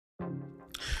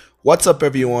What's up,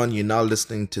 everyone? You're now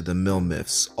listening to the Mill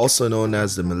Myths, also known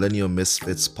as the Millennial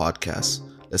Misfits podcast.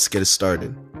 Let's get it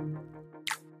started.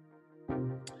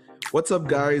 What's up,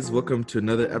 guys? Welcome to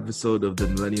another episode of the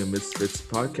Millennial Misfits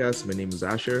podcast. My name is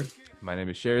Asher, My name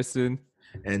is Sherison.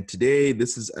 and today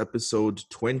this is episode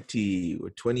 20. We're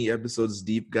 20 episodes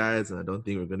deep, guys, and I don't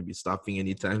think we're going to be stopping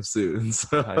anytime soon.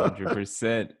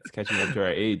 100%. It's catching up to our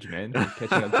age, man. We're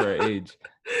catching up to our age.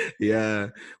 Yeah,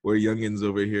 we're youngins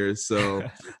over here. So,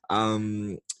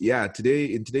 today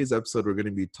in today's episode, we're going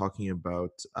to be talking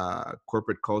about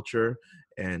corporate culture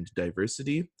and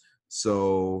diversity.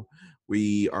 So,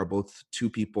 we are both two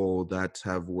people that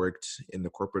have worked in the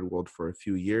corporate world for a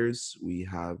few years. We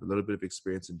have a little bit of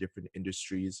experience in different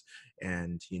industries,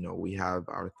 and we have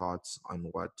our thoughts on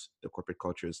what the corporate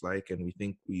culture is like, and we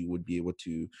think we would be able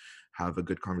to have a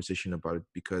good conversation about it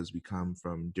because we come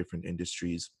from different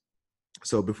industries.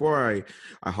 So before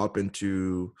I hop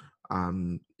into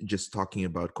just talking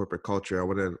about corporate culture, I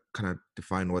want to kind of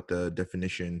define what the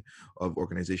definition of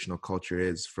organizational culture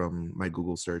is from my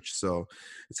Google search. So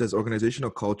it says organizational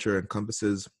culture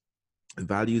encompasses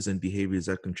values and behaviors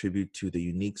that contribute to the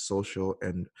unique social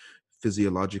and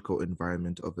physiological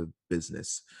environment of a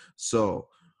business. So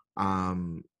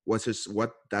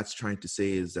what that's trying to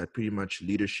say is that pretty much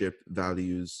leadership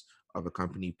values of a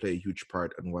company play a huge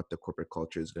part in what the corporate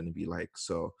culture is going to be like.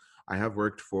 So I have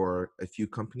worked for a few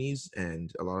companies,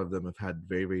 and a lot of them have had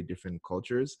very, very different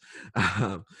cultures.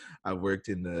 I've worked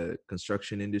in the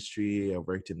construction industry, I've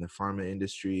worked in the pharma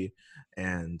industry,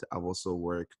 and I've also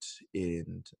worked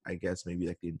in, I guess, maybe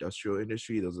like the industrial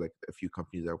industry. Those are like a few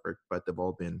companies I've worked, but they've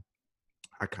all been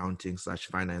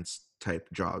accounting/finance type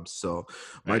jobs. So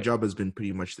my Right. job has been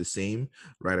pretty much the same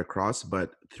right across,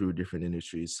 but through different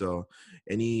industries. So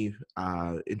any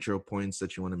intro points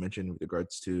that you want to mention with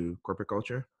regards to corporate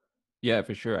culture? Yeah,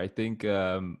 for sure. I think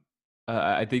I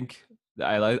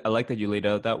like that you laid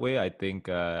out that way. I think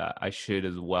I should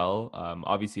as well.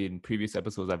 Obviously, in previous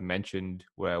episodes, I've mentioned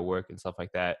where I work and stuff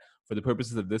like that. For the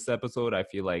purposes of this episode, I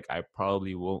feel like I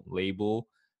probably won't label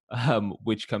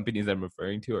which companies I'm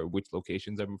referring to or which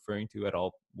locations I'm referring to at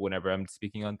all whenever I'm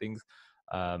speaking on things.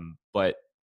 But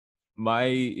my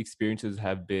experiences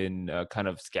have been kind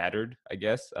of scattered, I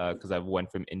guess, because I've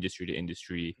went from industry to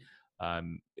industry.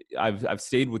 Um, I've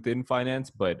stayed within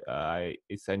finance, but I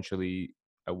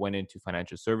went into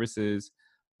financial services,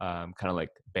 kind of like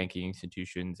banking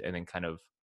institutions, and then kind of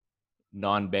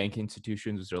non-bank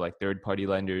institutions, which are like third-party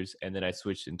lenders, and then I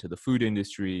switched into the food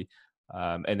industry,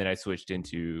 and then I switched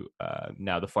into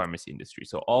now the pharmacy industry.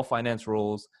 So all finance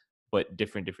roles, but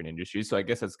different industries. So I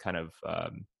guess that's kind of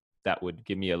that would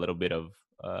give me a little bit of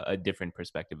a different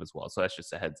perspective as well. So that's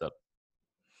just a heads up.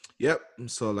 Yep.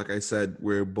 So, like I said,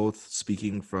 we're both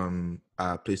speaking from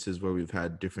places where we've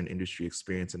had different industry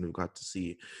experience and we've got to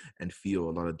see and feel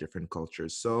a lot of different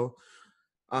cultures. So,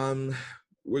 um,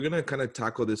 we're gonna kind of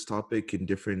tackle this topic in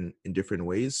different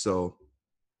ways. So,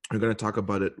 we're going to talk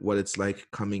about it, what it's like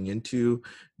coming into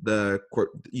the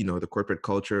corporate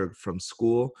culture from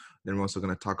school. Then we're also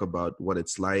going to talk about what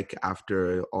it's like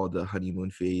after all the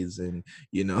honeymoon phase, and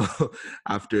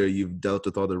after you've dealt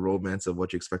with all the romance of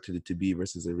what you expected it to be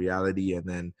versus the reality, and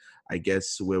then I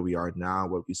guess where we are now,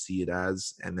 what we see it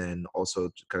as, and then also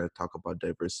to kind of talk about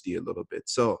diversity a little bit.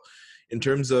 So in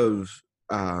terms of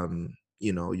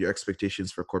your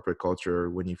expectations for corporate culture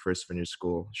when you first finished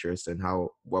school, Sherston,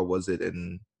 what was it,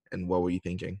 and what were you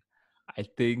thinking? I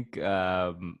think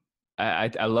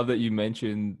I love that you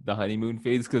mentioned the honeymoon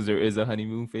phase because there is a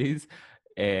honeymoon phase.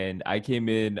 And I came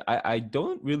in, I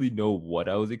don't really know what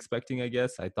I was expecting, I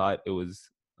guess. I thought it was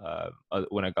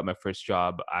when I got my first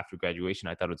job after graduation,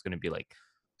 I thought it was going to be like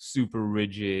super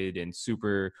rigid and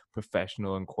super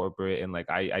professional and corporate. And like,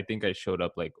 I think I showed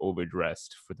up like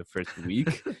overdressed for the first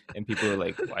week. And people were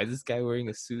like, why is this guy wearing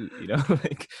a suit?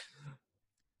 Like,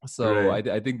 so Right.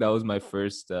 I think that was my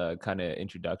first kind of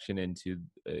introduction into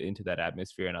that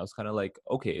atmosphere, and I was kind of like,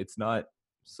 okay, it's not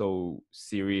so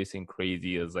serious and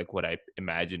crazy as like what I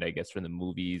imagined, I guess, from the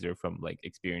movies or from like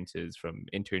experiences from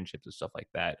internships and stuff like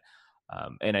that.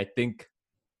 And I think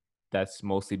that's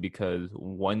mostly because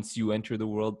once you enter the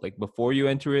world, like before you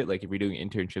enter it, like if you're doing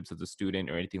internships as a student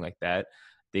or anything like that,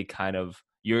 they kind of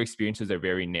your experiences are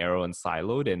very narrow and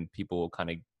siloed, and people will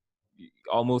kind of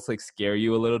almost like scare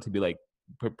you a little to be like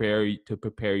prepare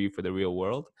you for the real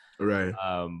world. Right.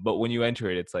 But when you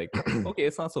enter it, it's like, okay,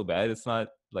 it's not so bad. It's not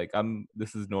like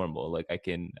this is normal. Like I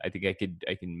think I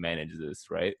can manage this,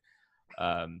 right?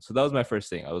 So that was my first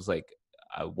thing. I was like,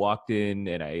 I walked in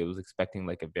and I was expecting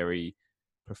like a very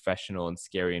professional and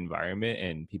scary environment,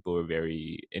 and people were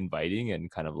very inviting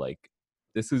and kind of like,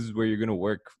 this is where you're gonna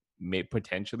work may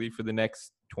potentially for the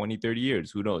next 20, 30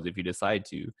 years. Who knows if you decide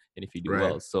to and if you do Right.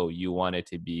 well. So you want it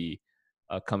to be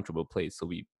a comfortable place. So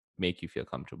we make you feel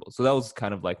comfortable. So that was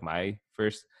kind of like my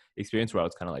first experience where I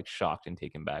was kind of like shocked and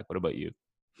taken back. What about you?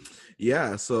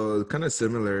 Yeah, so kind of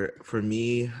similar for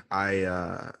me.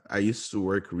 I used to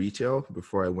work retail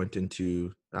before I went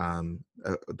into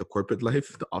the corporate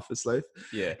life, the office life,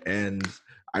 Yeah. and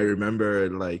I remember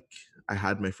like I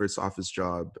had my first office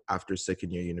job after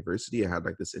second year university. I had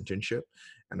like this internship,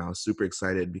 and I was super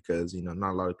excited because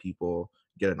not a lot of people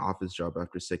get an office job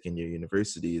after second year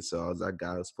university. So I was that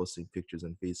guy who was posting pictures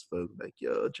on Facebook like,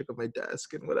 "Yo, check out my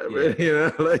desk and whatever,"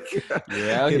 Yeah. like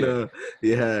You're out you here.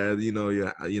 know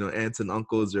yeah, aunts and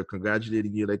uncles are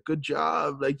congratulating you like, good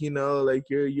job, like, like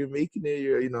you're making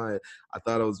it, I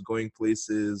thought I was going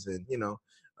places, and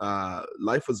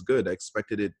life was good. I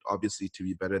expected it obviously to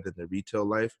be better than the retail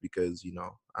life because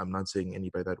I'm not saying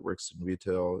anybody that works in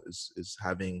retail is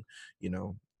having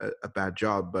a bad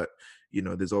job, but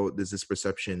there's this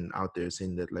perception out there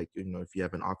saying that, like, if you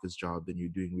have an office job then you're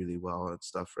doing really well and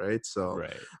stuff, right? So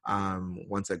Right.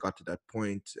 once I got to that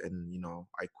point and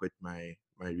I quit my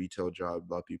retail job,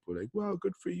 a lot of people were like, wow,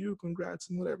 good for you, congrats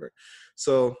and whatever.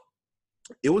 So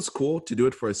it was cool to do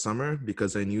it for a summer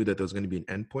because I knew that there was going to be an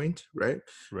end point, right?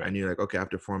 I Right. knew like, okay,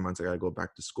 after 4 months I got to go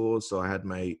back to school. So I had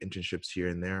my internships here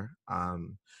and there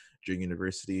during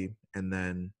university, and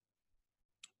then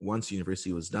once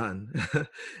university was done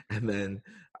and then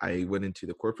I went into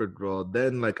the corporate world,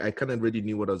 then like I kind of already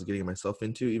knew what I was getting myself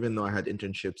into. Even though I had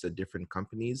internships at different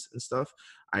companies and stuff,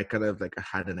 I kind of like I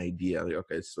had an idea, like,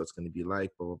 okay, this is what's going to be like,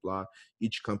 blah blah blah.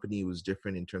 Each company was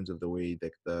different in terms of the way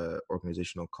that the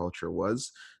organizational culture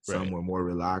was. Some Right. were more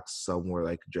relaxed, some were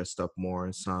like dressed up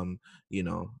more, some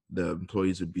the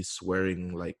employees would be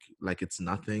swearing like it's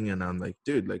nothing, and I'm like,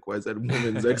 dude, like, why is that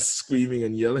woman's like screaming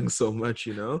and yelling so much,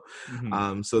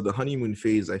 Hmm. so the honeymoon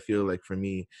phase, I feel like for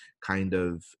me, kind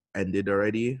of ended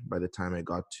already by the time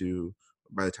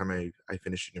I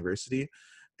finished university.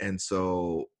 And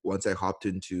so once I hopped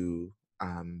into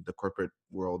the corporate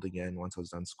world again, once I was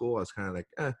done school, I was kind of like,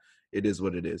 it is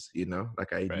what it is,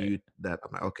 like I Right. knew that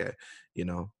I'm like, okay,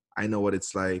 I know what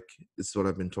it's like. This is what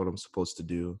I've been told I'm supposed to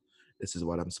do. This is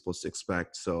what I'm supposed to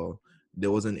expect. So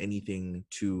there wasn't anything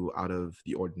too out of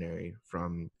the ordinary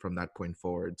from that point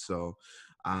forward. So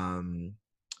um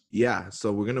yeah,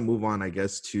 so we're gonna move on, I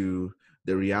guess, to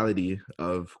the reality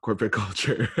of corporate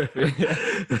culture.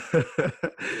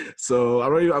 So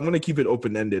I'm gonna keep it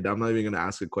open ended. I'm not even gonna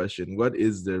ask a question. What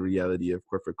is the reality of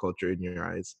corporate culture in your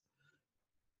eyes?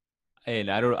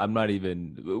 And I'm not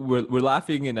even, we're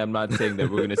laughing and I'm not saying that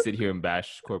we're going to sit here and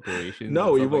bash corporations No,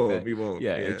 and we stuff like won't. that. We won't.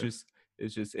 Yeah. Yeah.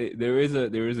 There is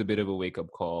a bit of a wake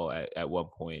up call at one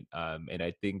point. And I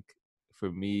think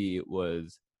for me, it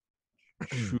was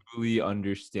truly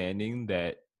understanding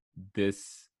that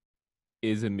this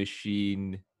is a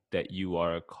machine that you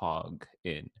are a cog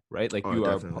in, right? Like Oh,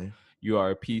 definitely. you are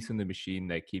a piece in the machine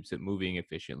that keeps it moving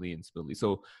efficiently and smoothly.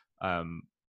 So, um,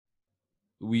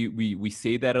 we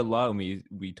say that a lot and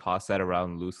we toss that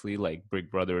around loosely, like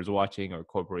Big Brother is watching or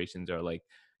corporations are like,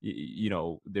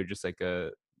 they're just like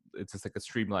it's just like a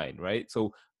streamline, right?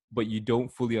 So but you don't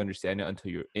fully understand it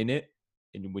until you're in it,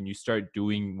 and when you start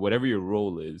doing whatever your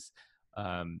role is,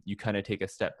 you kind of take a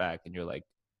step back and you're like,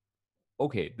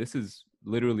 okay, this is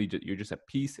literally you're just a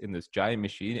piece in this giant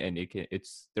machine, and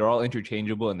they're all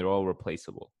interchangeable and they're all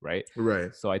replaceable, right?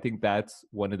 Right. So I think that's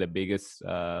one of the biggest.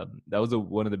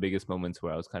 One of the biggest moments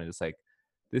where I was kind of just like,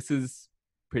 this is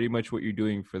pretty much what you're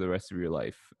doing for the rest of your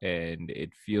life, and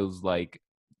it feels like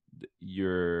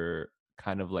you're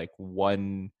kind of like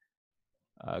one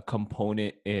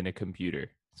component in a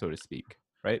computer, so to speak,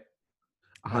 right?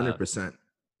 Uh, 100%.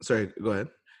 Sorry, go ahead.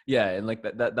 yeah, and like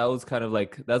that was kind of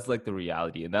like, that's like the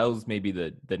reality, and that was maybe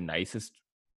the nicest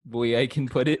way I can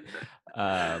put it.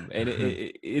 And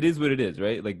it is what it is,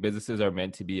 right? Like businesses are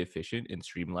meant to be efficient and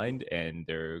streamlined, and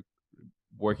they're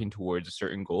working towards a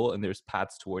certain goal, and there's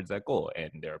paths towards that goal,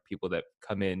 and there are people that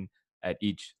come in at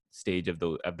each stage of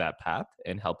that path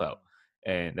and help out,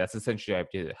 and that's essentially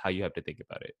how you have to think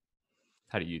about it.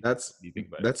 How do That's you think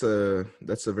about it?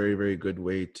 that's a very, very good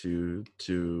way to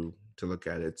look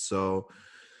at it. So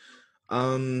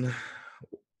um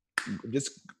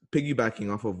just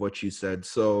piggybacking off of what you said.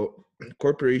 So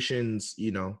corporations,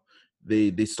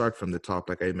 they start from the top,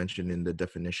 like I mentioned in the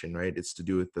definition, right? It's to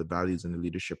do with the values and the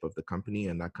leadership of the company,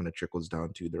 and that kind of trickles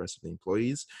down to the rest of the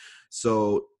employees.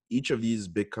 So each of these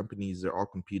big companies, they're all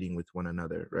competing with one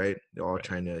another, right? They're all Right.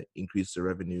 trying to increase their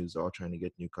revenues, they're all trying to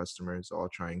get new customers, all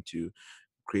trying to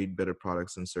create better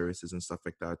products and services and stuff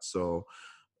like that. So,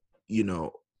 you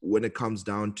know when it comes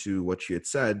down to what you had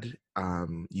said,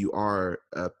 you are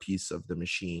a piece of the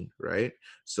machine, right?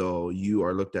 So you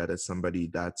are looked at as somebody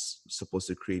that's supposed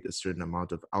to create a certain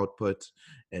amount of output.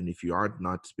 And if you are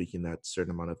not making that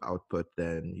certain amount of output,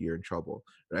 then you're in trouble,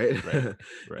 right? Right. In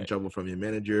Right. trouble from your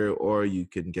manager, or you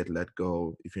can get let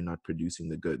go if you're not producing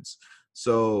the goods.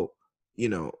 So,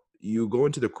 you go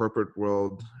into the corporate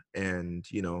world and,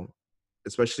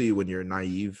 especially when you're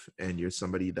naive and you're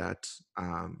somebody that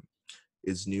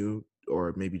is new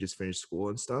or maybe just finished school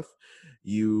and stuff,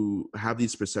 you have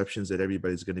these perceptions that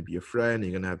everybody's going to be your friend,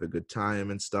 you're going to have a good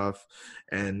time and stuff.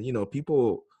 And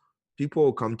people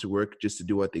come to work just to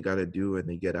do what they got to do and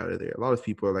they get out of there. A lot of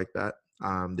people are like that.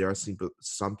 There are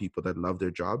some people that love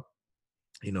their job.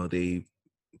 They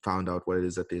found out what it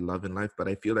is that they love in life, but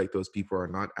I feel like those people are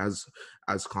not as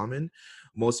common.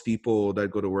 Most people that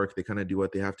go to work, they kind of do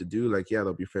what they have to do. Like, yeah,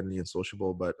 they'll be friendly and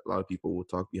sociable, but a lot of people will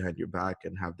talk behind your back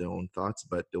and have their own thoughts,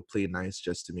 but they'll play nice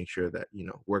just to make sure that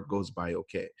work goes by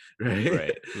okay. Right.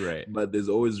 Right. Right. But there's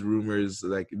always rumors,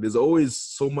 like there's always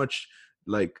so much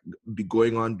like be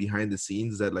going on behind the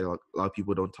scenes that like a lot of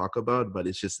people don't talk about, but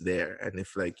it's just there. And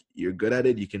if like you're good at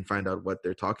it, you can find out what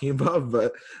they're talking about.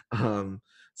 But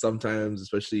sometimes,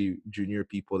 especially junior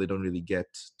people, they don't really get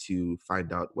to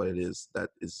find out what it is that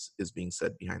is being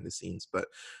said behind the scenes. But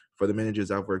for the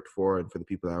managers I've worked for and for the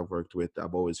people that I've worked with,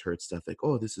 I've always heard stuff like,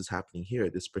 oh, this is happening here,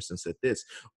 this person said this,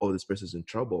 oh, this person's in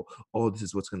trouble, oh, this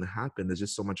is what's going to happen. There's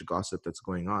just so much gossip that's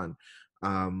going on.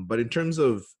 But in terms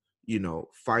of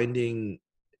finding,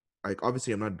 like,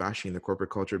 obviously I'm not bashing the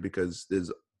corporate culture, because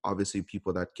there's obviously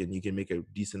people that you can make a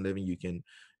decent living, you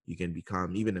can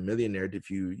become even a millionaire if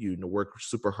you work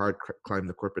super hard, climb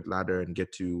the corporate ladder and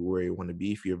get to where you want to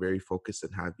be. If you're very focused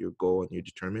and have your goal and you're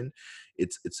determined,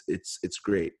 it's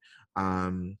great.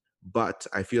 But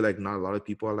I feel like not a lot of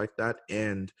people are like that,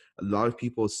 and a lot of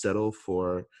people settle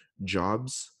for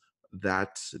jobs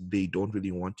that they don't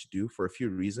really want to do for a few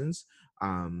reasons.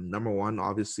 Number one,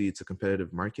 obviously it's a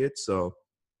competitive market, so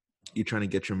you're trying to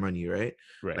get your money, right?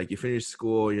 Right. Like you finish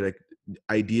school, you're like,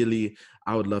 ideally,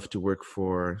 I would love to work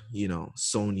for,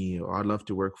 Sony, or I'd love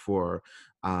to work for,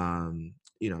 I'm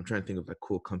trying to think of like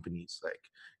cool companies, like,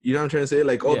 what I'm trying to say,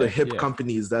 like all the Yeah. hip Yeah.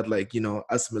 companies that like,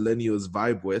 us millennials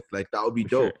vibe with, like that would be For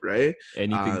sure. dope, right?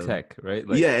 Anything Um, tech, right?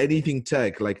 Like, yeah, anything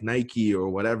tech, like Nike or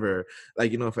whatever.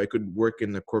 Like, if I could work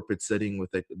in a corporate setting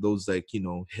with like those like,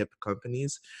 hip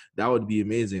companies, that would be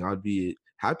amazing. I'd be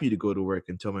happy to go to work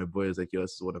and tell my boys like, yo,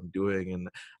 this is what I'm doing, and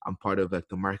I'm part of like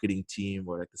the marketing team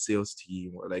or like the sales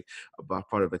team or like about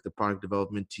part of like the product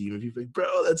development team. And people like,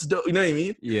 bro, that's dope. You know what I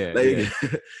mean? yeah. Yeah.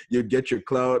 Like you'd get your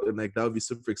clout and like that would be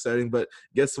super exciting. But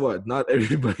guess what? Not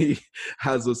everybody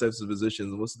has those types of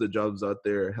positions. Most of the jobs out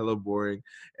there are hella boring,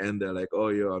 and they're like, oh,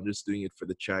 yo, I'm just doing it for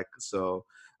the check. So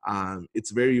it's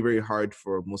very, very hard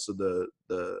for most of the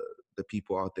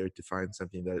people out there to find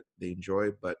something that they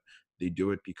enjoy, but they do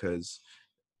it because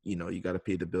you got to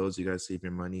pay the bills, you got to save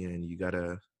your money, and you got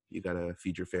to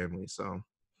feed your family. So that's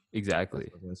Exactly.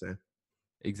 what I'm gonna say.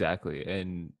 Exactly.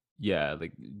 And yeah,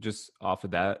 like just off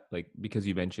of that, like because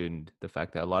you mentioned the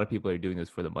fact that a lot of people are doing this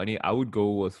for the money, I would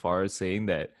go as far as saying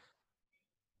that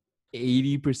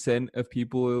 80% of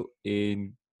people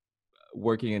in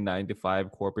working a 9 to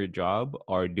 5 corporate job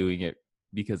are doing it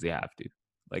because they have to.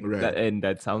 Like Right. that, and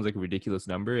that sounds like a ridiculous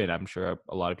number, and I'm sure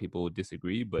a lot of people would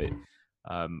disagree, but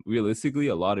realistically,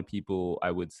 a lot of people, I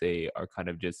would say, are kind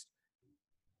of just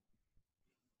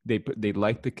they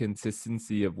like the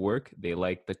consistency of work, they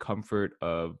like the comfort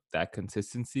of that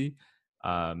consistency,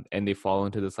 and they fall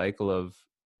into the cycle of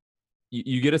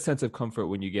you get a sense of comfort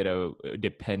when you get a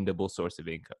dependable source of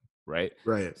income, right?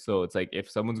 Right. So it's like if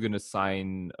someone's going to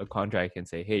sign a contract and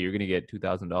say, hey, you're going to get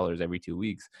 $2,000 every 2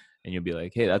 weeks, and you'll be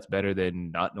like, hey, that's better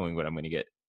than not knowing what I'm going to get,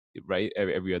 right?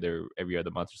 Every other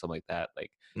month or something like that.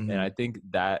 Like, and I Mm-hmm. think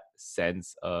that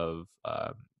sense of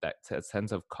that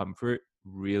sense of comfort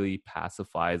really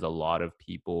pacifies a lot of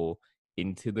people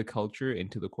into the culture,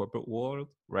 into the corporate world,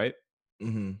 right?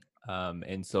 Mm-hmm.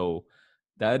 And so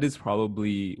that is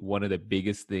probably one of the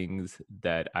biggest things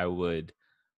that I would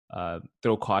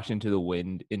throw caution to the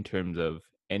wind in terms of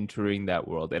entering that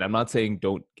world. And I'm not saying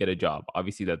don't get a job.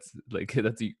 Obviously, that's like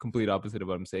that's the complete opposite of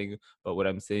what I'm saying. But what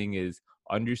I'm saying is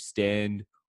understand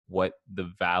what the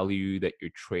value that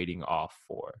you're trading off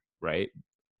for, right?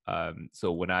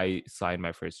 So when I signed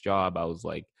my first job, I was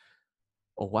like,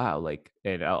 oh wow, like,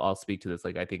 and I'll speak to this.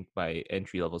 Like, I think my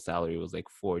entry level salary was like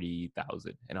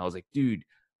 40,000, and I was like, dude,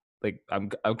 like I'm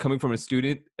coming from a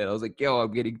student, and I was like, yo,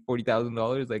 I'm getting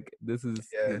 $40,000. Like this is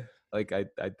Yeah. like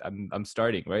I'm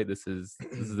starting, right. This is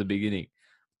the beginning.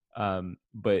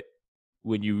 But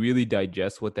when you really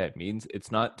digest what that means, it's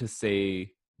not to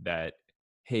say that,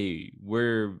 hey,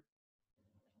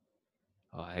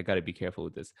 I got to be careful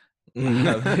with this. You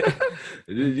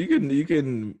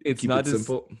can It's keep not it just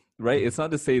simple. right. It's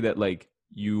not to say that like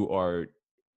you are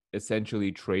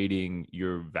essentially trading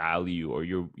your value or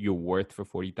your worth for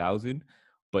 40,000,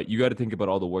 but you got to think about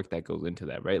all the work that goes into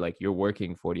that, right? Like you're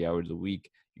working 40 hours a week.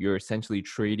 You're essentially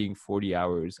trading 40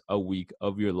 hours a week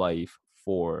of your life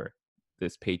for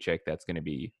this paycheck that's going to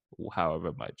be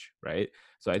however much, right?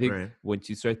 So I think Right. once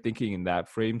you start thinking in that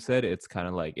frame set, it's kind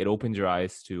of like it opens your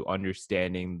eyes to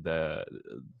understanding the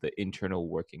internal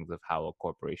workings of how a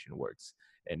corporation works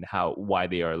and why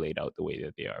they are laid out the way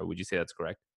that they are. Would you say that's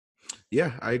correct?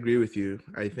 Yeah, I agree with you.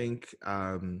 I think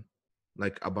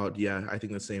like about yeah, I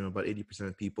think the same. About 80%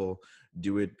 of people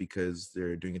do it because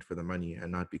they're doing it for the money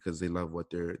and not because they love what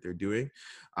they're doing.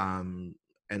 Um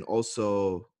and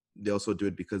also they also do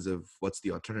it because of what's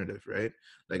the alternative, right?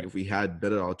 Like Right. if we had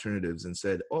better alternatives and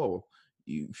said, "Oh,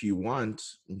 if you want,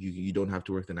 you don't have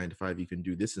to work the 9 to 5. You can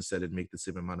do this instead and make the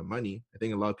same amount of money." I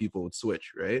think a lot of people would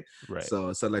switch, right? Right. So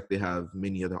it's not like they have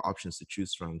many other options to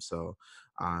choose from. So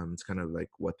it's kind of like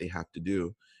what they have to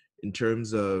do. In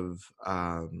terms of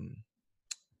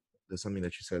there's something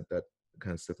that you said that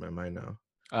kind of slipped my mind now.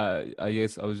 I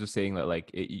guess I was just saying that like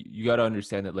you got to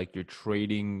understand that like you're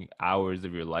trading hours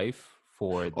of your life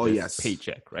for Oh this yes,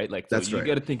 paycheck, right? Like so that's you right.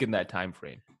 got to think in that time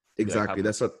frame to be like how Exactly.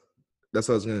 That's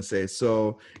what I was gonna say.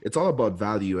 So it's all about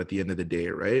value at the end of the day,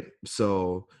 right?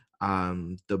 So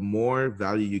the more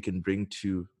value you can bring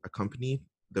to a company,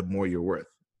 the more you're worth,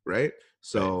 right? right.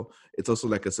 So it's also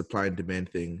like a supply and demand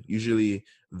thing. Usually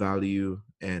value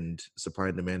and supply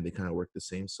and demand, they kind of work the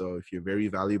same. So if you're very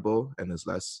valuable and there's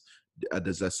less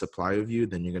supply of you,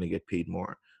 then you're gonna get paid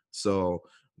more. So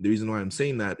the reason why I'm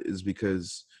saying that is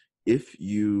because if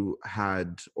you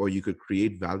had or you could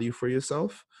create value for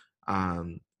yourself,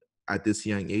 um, at this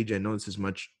young age, I know this is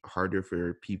much harder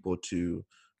for people to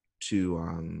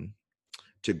um,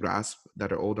 to grasp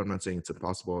that are old. I'm not saying it's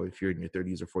impossible if you're in your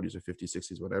 30s or 40s or 50s,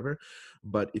 60s, whatever.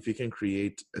 But if you can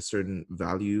create a certain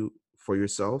value for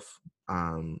yourself,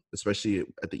 especially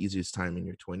at the easiest time in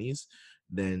your 20s,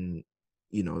 then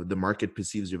the market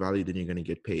perceives your value. Then you're going to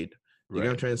get paid. You get what I'm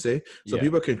Right. trying to say? So Yeah.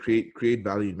 people can create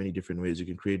value in many different ways. You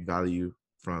can create value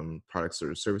from products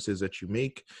or services that you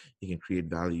make. You can create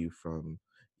value from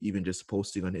even just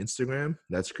posting on Instagram.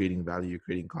 That's creating value,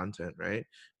 creating content, right?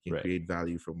 You can Right. create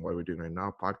value from what we're doing right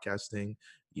now, podcasting,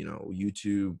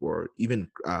 YouTube, or even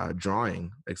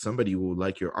drawing. Like somebody will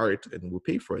like your art and will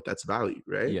pay for it. That's value,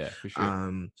 right? Yeah, for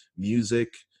sure.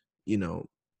 Music, you know,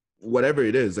 whatever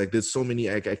it is. Like there's so many.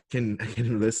 I can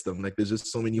list them. Like there's just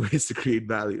so many ways to create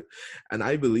value, and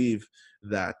I believe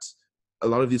that a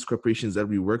lot of these corporations that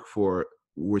we work for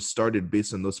were started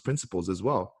based on those principles as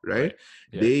well, right? Right.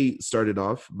 Yeah. They started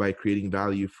off by creating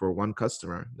value for one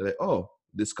customer. They're like, oh,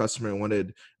 this customer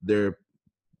wanted their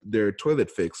their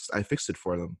toilet fixed. I fixed it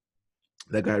for them.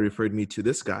 That guy referred me to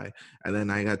this guy, and then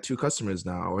I got two customers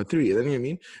now or three. You know what I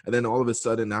mean? And then all of a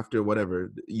sudden, after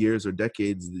whatever years or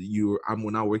decades, I'm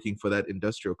now working for that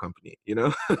industrial company.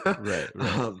 Right.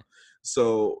 Right. um,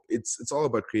 so it's all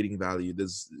about creating value.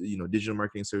 There's digital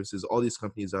marketing services, all these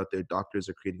companies out there. Doctors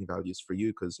are creating values for you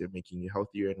because they're making you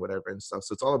healthier and whatever and stuff.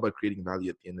 So it's all about creating value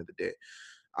at the end of the day.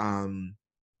 Um,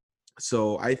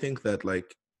 so I think that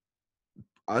like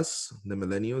us, the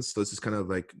millennials, so this is kind of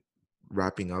like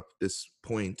wrapping up this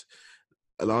point.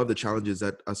 A lot of the challenges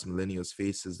that us millennials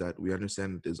face is that we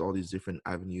understand that there's all these different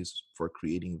avenues for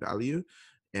creating value.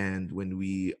 And when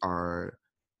we are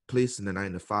placed in the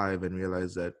 9 to 5 and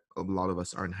realize that a lot of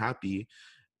us aren't happy,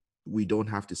 we don't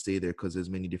have to stay there because there's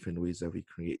many different ways that we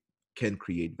can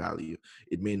create value.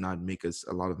 It may not make us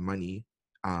a lot of money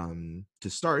to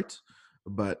start,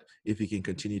 but if we can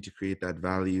continue to create that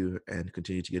value and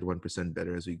continue to get 1%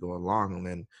 better as we go along,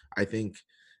 then I think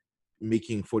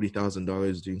making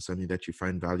 $40,000 doing something that you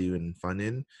find value and fun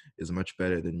in is much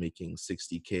better than making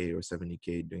 60K or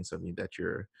 70K doing something that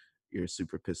you're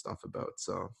super pissed off about.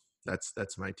 So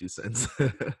that's my 2 cents.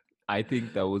 I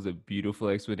think that was a beautiful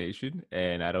explanation,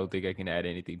 and I don't think I can add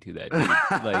anything to that,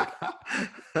 dude. Like,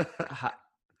 ha-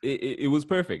 it was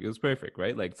perfect. It was perfect,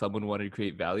 right? Like, someone wanted to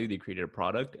create value, they created a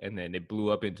product, and then it blew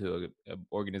up into a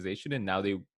organization, and now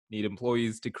they need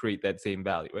employees to create that same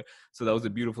value, right? So that was a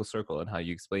beautiful circle on how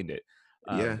you explained it.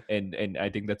 Yeah. And I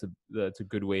think that's a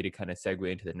good way to kind of segue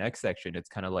into the next section. It's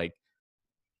kind of like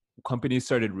companies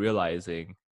started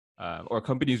realizing, or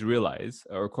companies realize,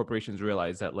 or corporations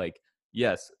realize that like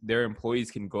yes, their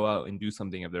employees can go out and do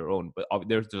something of their own, but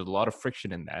there's a lot of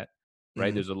friction in that,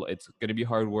 right? Hmm. It's going to be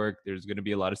hard work. There's going to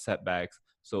be a lot of setbacks.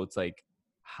 So it's like,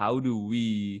 how do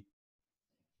we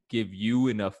give you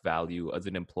enough value as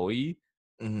an employee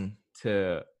Mhm.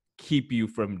 to keep you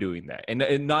from doing that,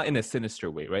 and not in a sinister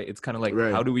way, right? It's kind of like, how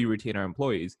Right. do we retain our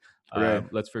employees? Right.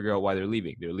 Let's figure out why they're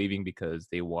leaving. They're leaving because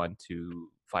they want to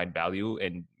find value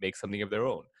and make something of their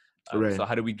own. So Right.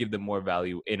 how do we give them more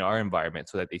value in our environment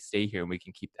so that they stay here and we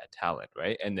can keep that talent,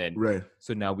 right? And then Right.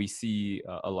 so now we see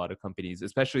a lot of companies,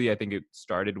 especially I think it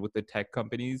started with the tech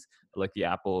companies like the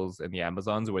Apples and the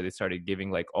Amazons, where they started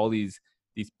giving like all these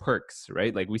perks,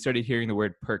 right? Like we started hearing the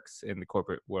word perks in the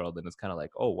corporate world, and it's kind of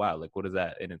like, oh wow, like what is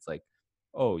that? And it's like,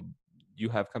 oh, you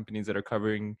have companies that are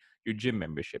covering your gym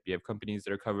membership. You have companies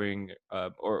that are covering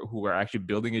or who are actually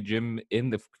building a gym in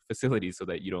the facility so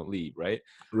that you don't leave, right?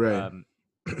 Right. Um,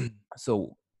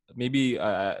 so maybe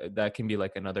that can be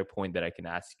like another point that I can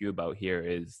ask you about here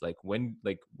is like, when,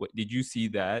 like, what did you see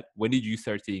that? When did you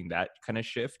start seeing that kind of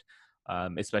shift?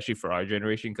 Especially for our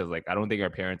generation, because like I don't think our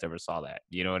parents ever saw that.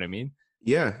 You know what I mean?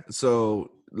 Yeah.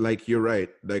 So, like, you're right.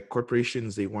 Like,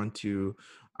 corporations, they want to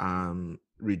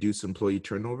reduce employee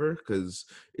turnover because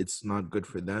it's not good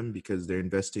for them because they're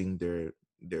investing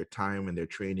their time and their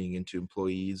training into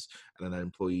employees, and then that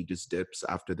employee just dips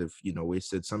after they've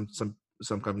wasted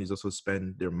some companies also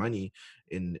spend their money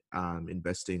in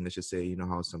investing. Let's just say,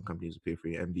 how some companies will pay for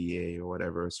your MBA or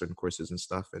whatever, certain courses and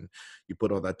stuff, and you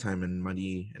put all that time and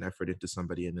money and effort into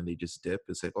somebody, and then they just dip.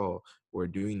 It's like, oh, we're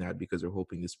doing that because we're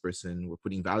hoping this person, we're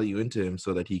putting value into him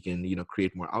so that he can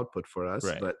create more output for us,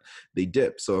 Right. but they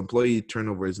dip. So employee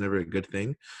turnover is never a good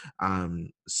thing.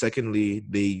 Secondly,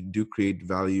 they do create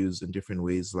values in different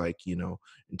ways, like in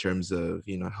terms of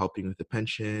helping with the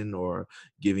pension or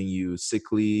giving you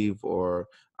sick leave or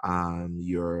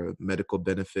your medical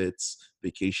benefits,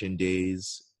 vacation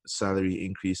days, salary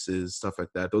increases, stuff like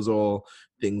that. Those are all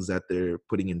things that they're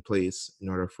putting in place in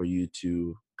order for you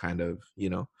to kind of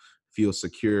feel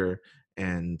secure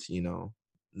and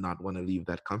not want to leave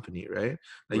that company, right?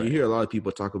 Like, you Right. hear a lot of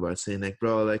people talk about saying like,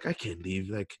 bro, like, I can't leave,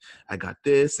 like, I got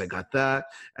this, I got that.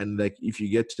 And like, if you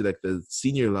get to like the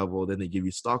senior level, then they give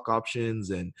you stock options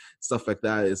and stuff like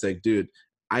that. It's like, dude,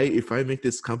 if I make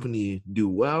this company do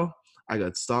well, I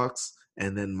got stocks,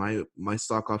 and then my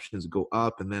stock options go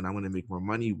up, and then I want to make more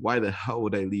money. Why the hell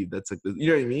would I leave? That's like you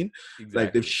know what I mean?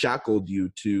 Like, they've Exactly. shackled you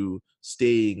to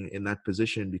staying in that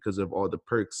position because of all the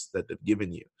perks that they've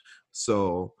given you.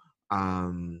 So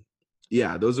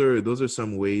yeah, those are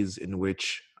some ways in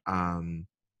which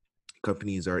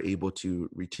companies are able to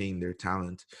retain their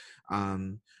talent.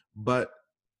 But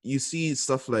you see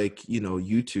stuff like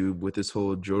YouTube with this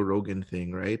whole Joe Rogan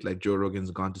thing, right? Like, Joe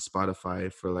Rogan's gone to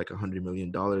Spotify for like $100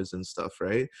 million and stuff,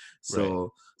 right? Right.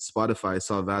 So Spotify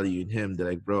saw value in him. They're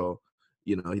like, bro,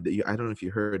 I don't know if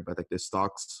you heard, but like the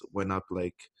stocks went up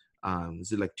like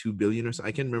is it like 2 billion or so?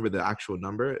 I can't remember the actual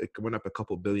number. It went up a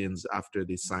couple billions after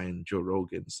they signed Joe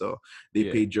Rogan. So they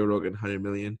Yeah. paid Joe Rogan 100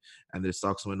 million, and their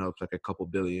stocks went up like a couple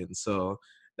billion. So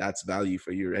that's value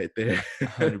for you right there.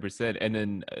 100%. And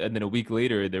then a week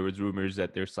later, there was rumors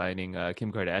that they're signing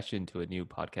Kim Kardashian to a new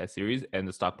podcast series, and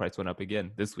the stock price went up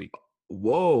again this week.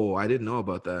 Whoa, I didn't know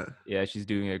about that. Yeah, she's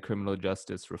doing a criminal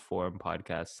justice reform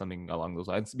podcast, something along those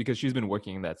lines, because she's been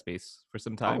working in that space for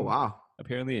some Oh time, wow.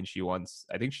 apparently, and she wants.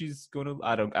 I think she's going to.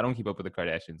 I don't keep up with the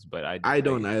Kardashians, but I I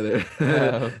don't either.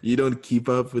 You don't keep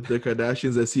up with the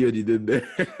Kardashians. I see what you did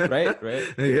right, there. right.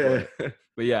 Yeah.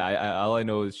 But yeah, all I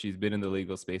know is she's been in the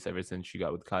legal space ever since she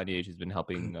got with Kanye. She's been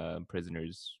helping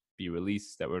prisoners be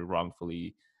released that were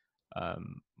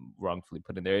um, wrongfully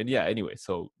put in there. And yeah, anyway,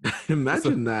 so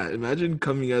Imagine that. Imagine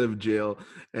coming out of jail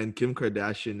and Kim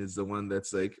Kardashian is the one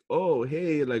that's like, oh,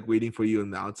 hey, like waiting for you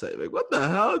on the outside. Like, what the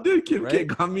hell, dude? Kim K right.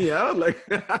 got me out. Like,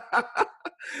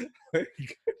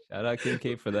 Shout out Kim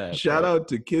K for that. shout But out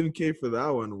to Kim K for that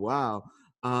one. Wow.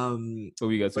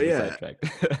 we got But super yeah,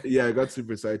 sidetracked. yeah, I got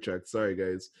super sidetracked. Sorry,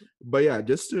 guys. But yeah,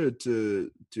 just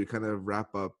to kind of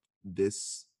wrap up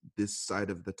this side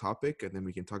of the topic, and then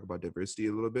we can talk about diversity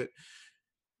a little bit.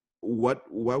 What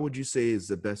would you say is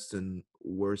the best and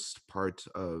worst part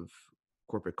of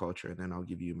corporate culture? And then I'll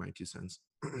give you my 2 cents.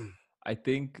 I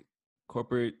think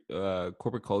corporate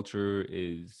culture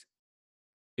is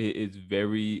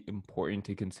very important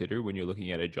to consider when you're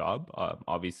looking at a job.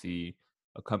 Obviously,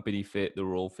 a company fit, the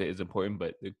role fit is important,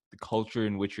 but the culture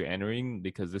in which you're entering,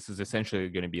 because this is essentially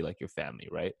going to be like your family,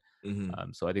 right? Hmm.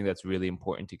 So I think that's really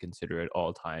important to consider at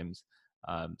all times.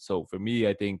 So for me,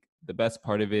 I think the best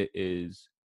part of it is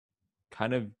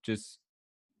kind of just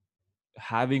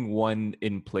having one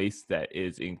in place that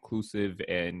is inclusive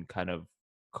and kind of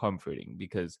comforting,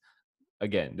 because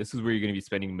again, this is where you're going to be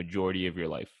spending majority of your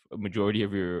life, a majority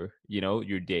of your,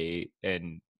 your day,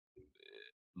 and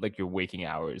like your waking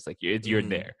hours, like you're Hmm.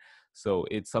 there. So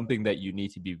it's something that you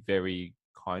need to be very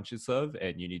conscious of,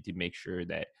 and you need to make sure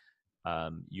that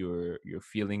you're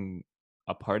feeling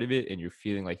a part of it, and you're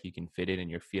feeling like you can fit in, and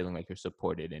you're feeling like you're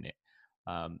supported in it.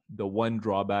 The one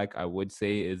drawback I would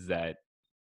say is that,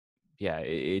 yeah,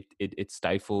 it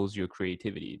stifles your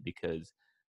creativity, because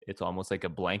it's almost like a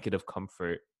blanket of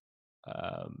comfort,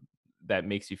 um, that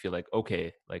makes you feel like,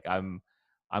 okay, like I'm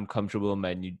comfortable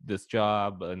in this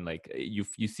job, and like you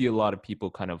see a lot of people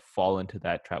kind of fall into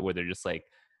that trap where they're just like,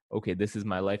 okay, this is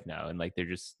my life now, and like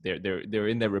they're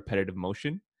in that repetitive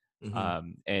motion.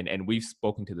 Mm-hmm. And we've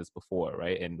spoken to this before,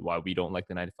 right? And why we don't like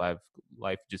the 9 to 5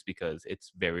 life, just because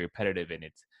it's very repetitive, and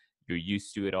you're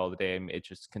used to it all the time. It's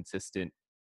just consistent,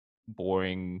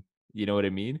 boring, you know what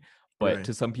I mean? But Right.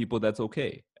 to some people that's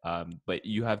okay. But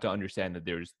you have to understand that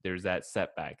there's that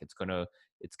setback. It's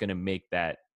gonna make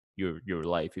that your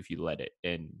life if you let it,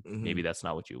 and maybe Mm-hmm. that's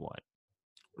not what you want.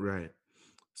 Right.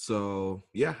 So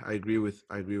yeah, I agree with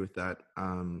that.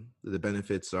 The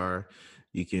benefits are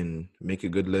you can make a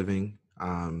good living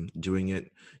doing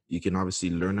it. You can obviously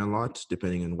learn a lot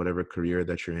depending on whatever career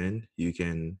that you're in. You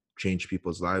can change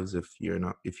people's lives if you're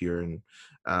in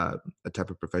a type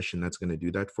of profession that's going to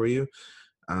do that for you.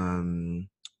 um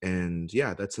and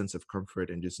yeah, that sense of comfort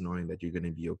and just knowing that you're going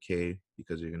to be okay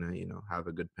because you're going to have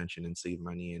a good pension and save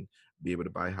money and be able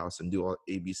to buy a house and do all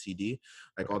abcd,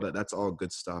 like all Right. that, that's all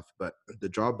good stuff. But the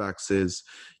drawbacks is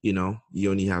you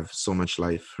only have so much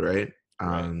life, right?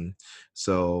 Right. um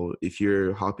so if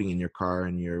you're hopping in your car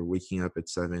and you're waking up at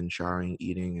 7, showering,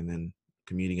 eating, and then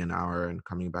commuting an hour and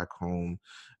coming back home,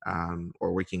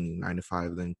 or working 9 to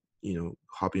 5, then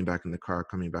hopping back in the car,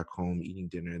 coming back home, eating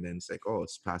dinner, and then it's like, oh,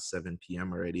 it's past 7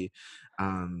 p.m. already.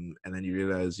 And then you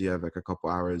realize you have like a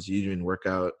couple hours, you didn't work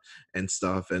out and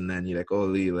stuff, and then you're like, oh,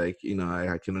 Lee, like,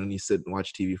 I can only sit and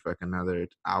watch TV for like another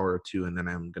hour or two, and then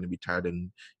I'm gonna be tired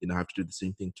and have to do the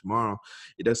same thing tomorrow.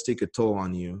 It does take a toll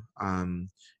on you.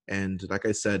 And like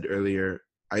I said earlier,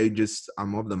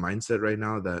 I'm of the mindset right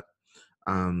now that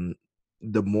um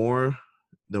the more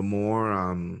the more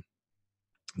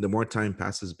the more time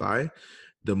passes by,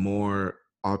 the more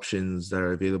options that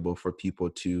are available for people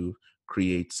to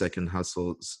create second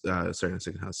hustles,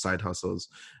 side hustles,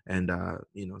 and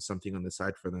something on the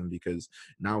side for them, because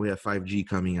now we have 5G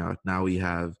coming out. Now we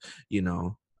have, you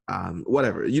know,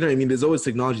 whatever, what I mean. There's always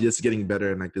technology that's getting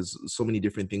better, and like there's so many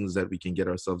different things that we can get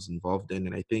ourselves involved in.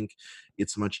 And I think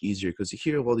it's much easier because you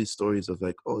hear all these stories of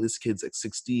like, oh, this kid's like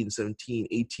 16, 17,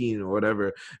 18, or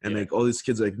whatever, and Yeah. like all these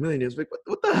kids are like millionaires. Like,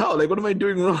 what the hell? Like, what am I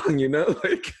doing wrong?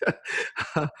 Like,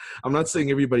 I'm not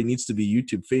saying everybody needs to be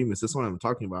YouTube famous. That's what I'm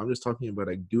talking about. I'm just talking about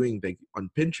like doing, like, on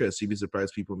Pinterest, you'd be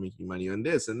surprised people making money on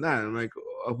this and that. I'm like,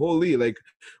 oh, holy, like,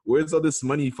 where's all this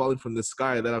money falling from the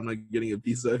sky that I'm not getting a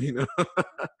piece of?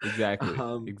 Exactly.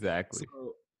 So Exactly.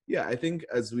 yeah, I think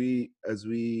as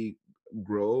we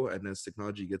grow and as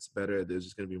technology gets better, there's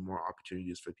just going to be more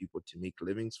opportunities for people to make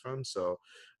livings from. So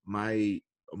my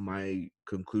my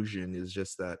conclusion is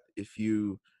just that if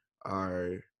you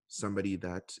are somebody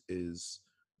that is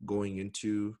going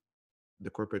into the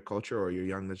corporate culture, or you're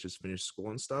young that's just finished school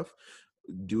and stuff,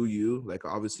 do you, like,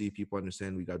 obviously people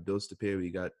understand we got bills to pay, we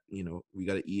got, we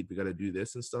got to eat, we got to do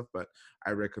this and stuff, but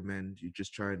I recommend you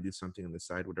just try and do something on the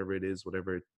side, whatever it is,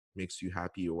 whatever makes you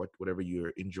happy, or whatever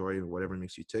you enjoy, or whatever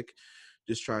makes you tick.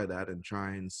 Just try that and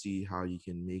try and see how you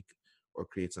can make or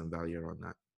create some value around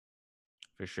that.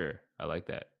 For sure. I like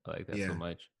that. I like that so Yeah.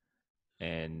 much.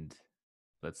 And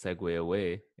let's segue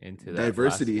away into that last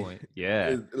Diversity point. Yeah.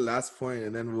 is the last point,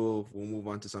 and then we'll move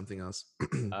on to something else.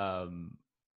 Um,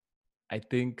 I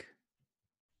think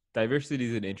diversity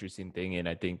is an interesting thing, and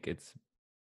I think it's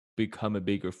become a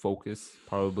bigger focus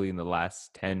probably in the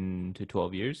last 10 to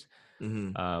 12 years.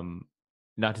 Hmm. Um,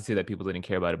 Not to say that people didn't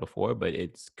care about it before, but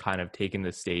it's kind of taken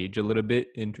the stage a little bit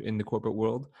in the corporate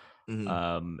world. Hmm.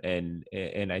 And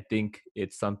I think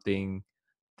it's something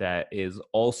that is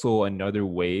also another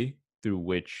way through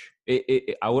which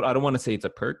I don't want to say it's a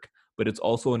perk, but it's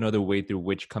also another way through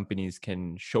which companies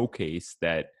can showcase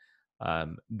that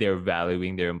they're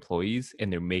valuing their employees,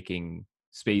 and they're making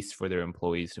space for their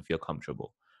employees to feel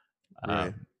comfortable.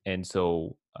 Right. And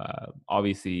so,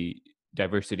 obviously,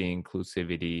 diversity and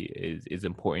inclusivity is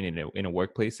important in a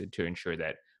workplace, to ensure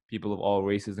that people of all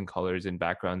races and colors and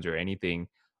backgrounds or anything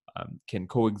can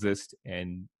coexist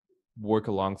and work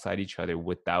alongside each other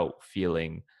without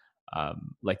feeling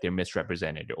like they're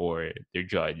misrepresented or they're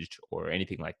judged or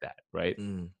anything like that, right?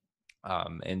 Mm.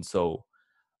 And so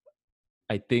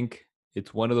I think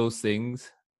it's one of those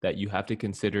things that you have to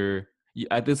consider.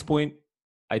 At this point,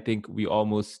 I think we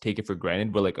almost take it for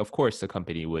granted. We're like, of course, the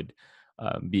company would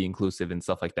be inclusive and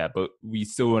stuff like that. But we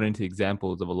still run into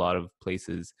examples of a lot of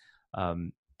places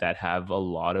that have a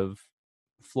lot of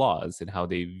flaws in how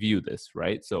they view this,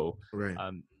 right? So Right.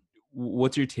 um,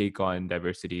 what's your take on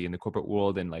diversity in the corporate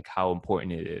world and like how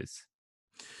important it is?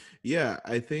 Yeah,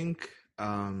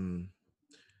 um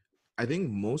I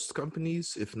think most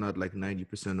companies, if not like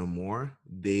 90% or more,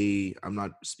 I'm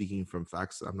not speaking from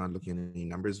facts, I'm not looking at any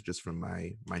numbers, just from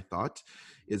my thought,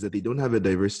 is that they don't have a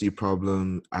diversity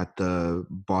problem at the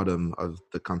bottom of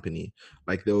the company.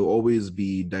 Like there will always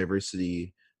be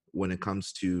diversity when it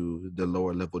comes to the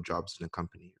lower level jobs in the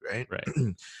company, right?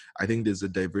 Right. I think there's a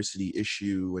diversity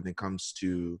issue when it comes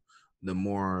to the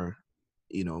more,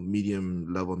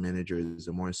 medium level managers,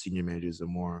 the more senior managers, the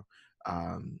more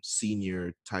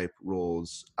senior type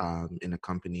roles in a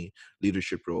company,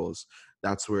 leadership roles.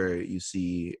 That's where you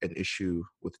see an issue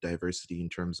with diversity in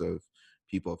terms of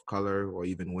people of color or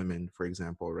even women, for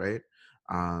example, right?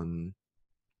 Um,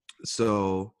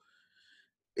 so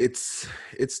it's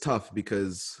tough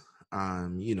because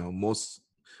most,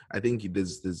 I think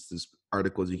there's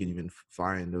articles you can even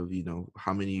find of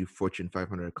how many Fortune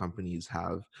 500 companies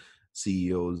have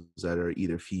CEOs that are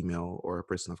either female or a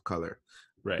person of color.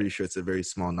 Right. Pretty sure it's a very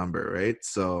small number, right?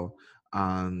 So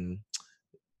um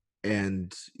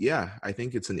and yeah, I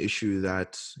think it's an issue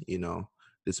that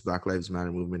this Black Lives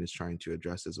Matter movement is trying to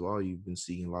address as well. You've been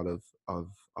seeing a lot of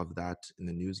that in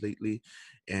the news lately,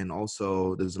 and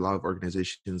also there's a lot of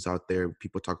organizations out there.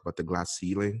 People talk about the glass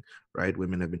ceiling, right?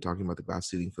 Women have been talking about the glass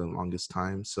ceiling for the longest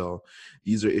time. So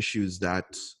these are issues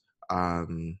that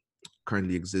um,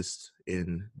 currently exist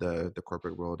in the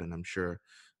corporate world, and I'm sure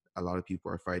a lot of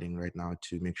people are fighting right now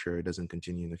to make sure it doesn't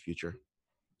continue in the future.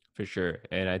 For sure.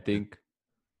 And I Yeah. think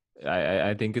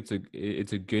I think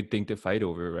it's a good thing to fight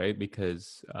over, right?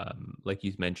 Because like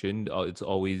you mentioned, it's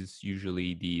always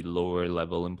usually the lower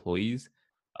level employees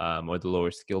or the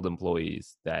lower skilled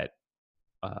employees that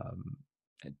um,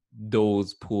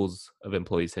 those pools of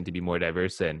employees tend to be more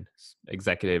diverse than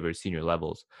executive or senior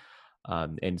levels.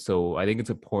 And so I think it's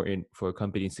important for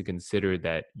companies to consider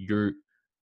that your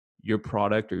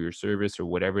product or your service or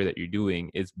whatever that you're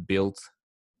doing is built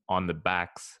on the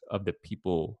backs of the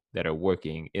people that are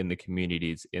working in the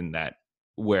communities in that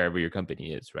wherever your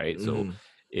company is, right? So Mhm.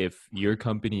 if your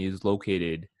company is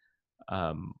located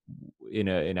um, in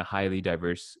a highly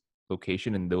diverse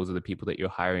location, and those are the people that you're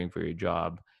hiring for your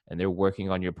job, and they're working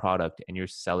on your product, and you're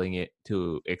selling it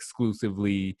to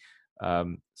exclusively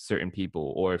certain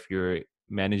people, or if your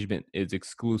management is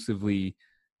exclusively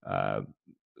uh,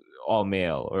 all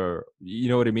male, or you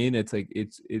know what I mean, it's like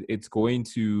it's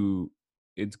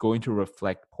going to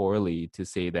reflect poorly to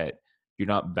say that you're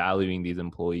not valuing these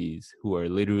employees who are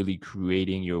literally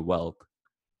creating your wealth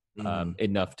Mhm.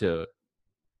 enough to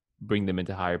bring them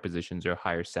into higher positions or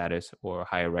higher status or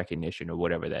higher recognition or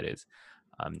whatever that is.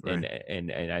 Right.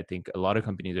 And I think a lot of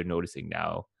companies are noticing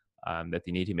now that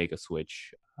they need to make a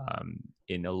switch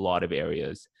in a lot of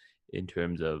areas in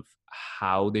terms of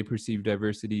how they perceive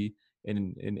diversity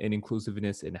and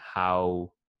inclusiveness, and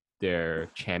how they're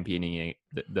championing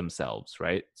it themselves,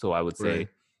 right? So I would Right.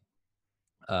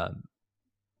 say um,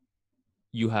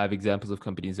 you have examples of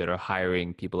companies that are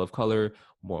hiring people of color,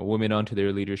 more women onto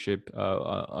their leadership,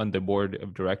 on the board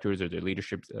of directors or their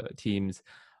leadership teams,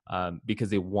 because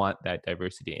they want that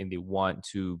diversity and they want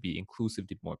to be inclusive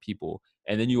to more people.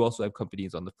 And then you also have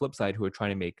companies on the flip side who are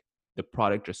trying to make the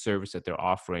product or service that they're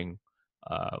offering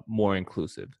more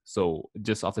inclusive. So,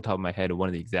 just off the top of my head, one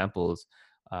of the examples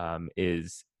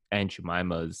is Aunt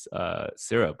Jemima's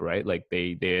syrup, right? Like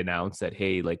they announced that,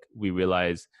 hey, like we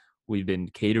realize we've been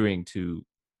catering to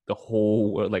the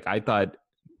whole world. Like I thought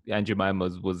Aunt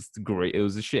Jemima's was great. It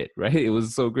was a shit, right? It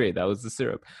was so great. That was the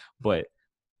syrup. But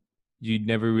you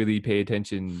never really pay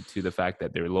attention to the fact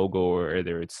that their logo or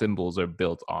their symbols are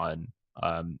built on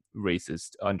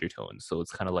racist undertones. So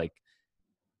it's kind of like,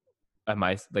 am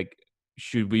I like,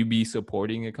 should we be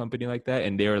supporting a company like that?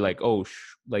 And they're like, oh,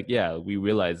 like, yeah, we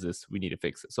realize this. We need to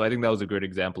fix it. So I think that was a great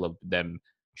example of them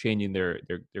changing their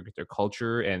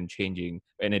culture and changing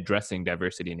and addressing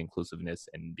diversity and inclusiveness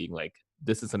and being like,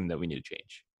 this is something that we need to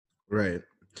change. Right.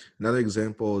 Another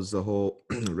example is the whole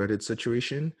Reddit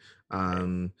situation.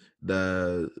 Right.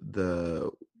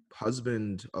 The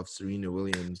husband of Serena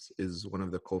Williams is one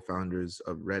of the co-founders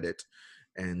of Reddit,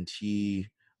 and he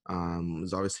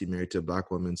is obviously married to a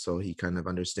black woman, so he kind of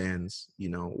understands,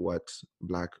 what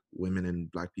black women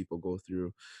and black people go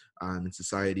through in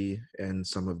society and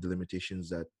some of the limitations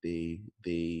that they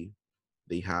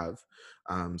have.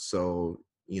 So,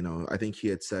 I think he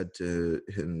had said to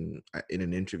him in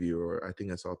an interview, or I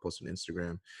think I saw a post on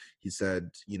Instagram, he said,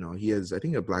 he has, I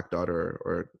think, a black daughter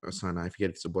or a son. I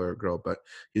forget if it's a boy or a girl, but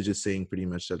he's just saying pretty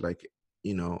much that, like,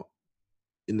 you know,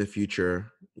 in the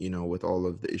future, with all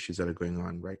of the issues that are going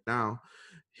on right now,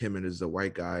 him and as a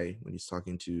white guy, when he's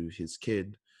talking to his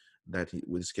kid,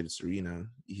 with his kid Serena,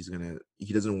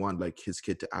 he doesn't want like his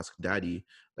kid to ask daddy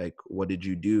like, what did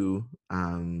you do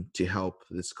to help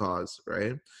this cause,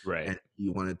 right? Right. And he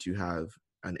wanted to have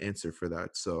an answer for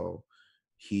that, so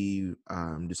he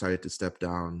decided to step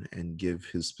down and give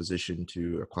his position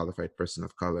to a qualified person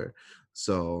of color.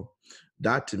 So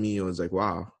that to me was like,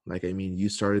 wow, like, I mean, you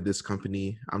started this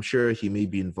company. I'm sure he may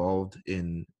be involved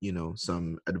in,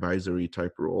 some advisory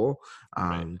type role,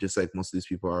 Right. just like most of these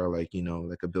people are, like,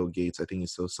 like a Bill Gates. I think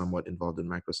he's still somewhat involved in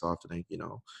Microsoft and,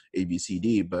 like,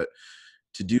 ABCD. But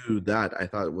to do that, I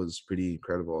thought it was pretty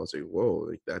incredible. I was like, whoa,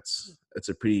 like that's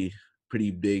a pretty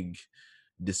big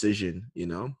decision,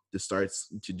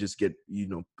 to just get,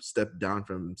 step down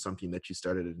from something that you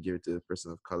started and give it to a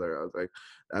person of color. I was like,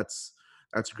 that's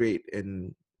great.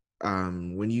 And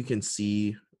when you can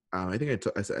see, I think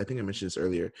I think I mentioned this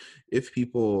earlier, if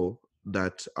people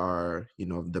that are,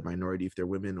 the minority, if they're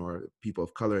women or people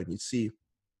of color, and you see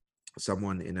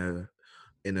someone in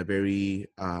a very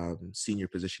senior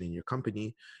position in your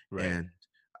company, Right. and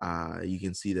you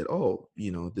can see that, oh,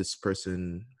 this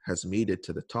person has made it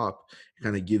to the top, it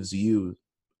kind of gives you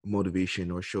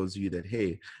motivation or shows you that,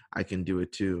 hey, I can do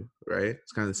it too, right?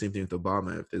 It's kind of the same thing with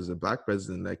Obama. If there's a black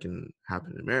president that can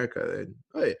happen in America, then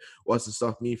hey, what's to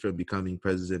stop me from becoming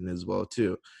president as well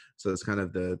too? So it's kind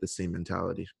of the same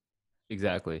mentality.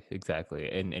 Exactly,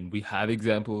 exactly. And we have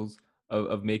examples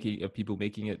of people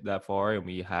making it that far, and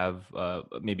we have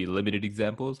maybe limited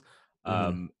examples.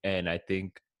 Hmm. And I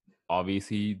think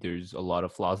obviously there's a lot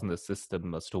of flaws in the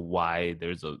system as to why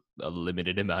there's a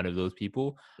limited amount of those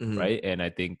people, Hmm. right? And I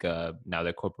think now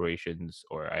that corporations,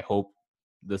 or I hope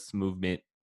this movement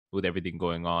with everything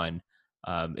going on,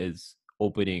 is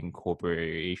opening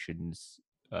corporations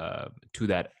to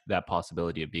that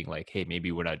possibility of being like, hey,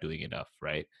 maybe we're not doing enough,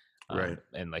 right? Right.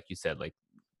 And like you said, like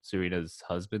Serena's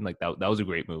husband, like that was a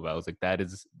great move. I was like, that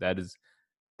is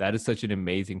such an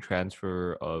amazing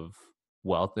transfer of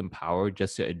wealth and power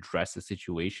just to address a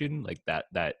situation like that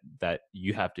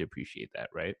you have to appreciate that,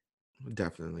 right?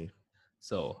 Definitely.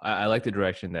 So I like the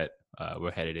direction that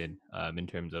we're headed in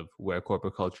terms of where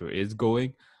corporate culture is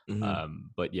going. Hmm.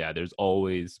 But yeah, there's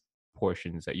always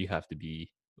portions that you have to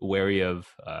be wary of,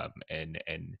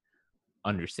 and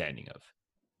understanding of.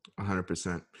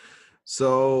 100%.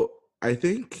 So I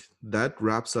think that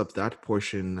wraps up that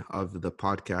portion of the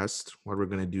podcast. What we're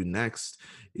going to do next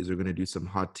is we're going to do some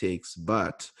hot takes.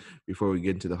 But before we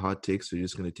get into the hot takes, we're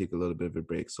just going to take a little bit of a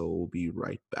break. So we'll be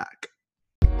right back.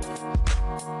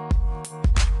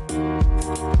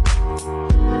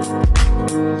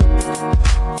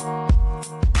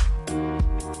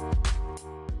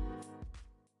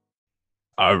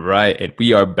 All right, and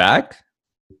we are back.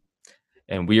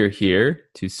 And we are here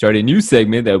to start a new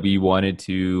segment that we wanted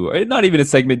to, or not even a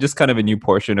segment, just kind of a new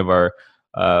portion of our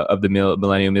of the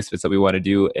Millennial Misfits that we want to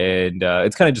do, and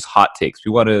it's kind of just hot takes.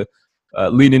 We want to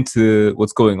lean into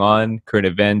what's going on, current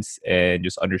events, and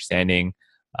just understanding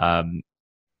um,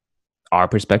 our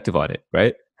perspective on it,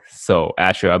 right? So,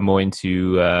 Asher, I'm going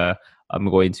to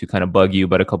kind of bug you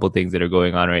about a couple of things that are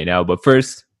going on right now, but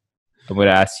first, I'm going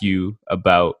to ask you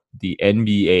about the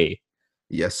NBA.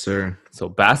 Yes, sir. So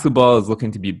basketball is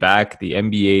looking to be back. The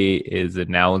NBA is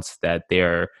announced that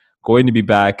they're going to be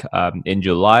back in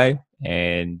July,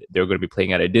 and they're going to be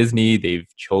playing out of Disney. They've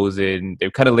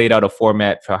kind of laid out a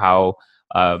format for how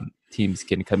teams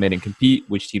can come in and compete,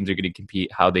 which teams are going to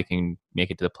compete, how they can make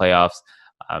it to the playoffs,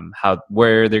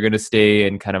 where they're going to stay,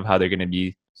 and kind of how they're going to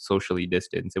be socially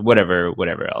distanced and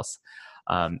whatever else.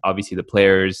 Obviously, the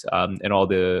players and all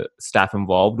the staff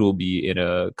involved will be in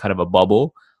a kind of a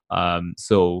bubble.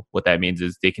 So what that means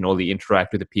is they can only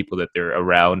interact with the people that they're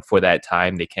around for that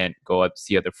time. They can't go out to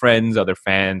see other friends, other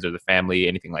fans, or the family,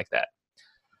 anything like that.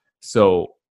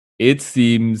 So it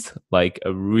seems like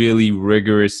a really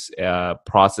rigorous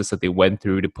process that they went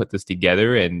through to put this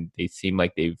together, and they seem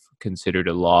like they've considered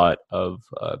a lot of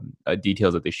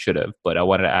details that they should have. But I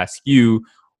wanted to ask you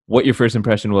what your first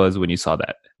impression was when you saw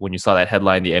that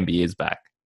headline, the NBA is back.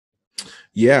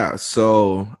 Yeah.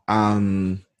 So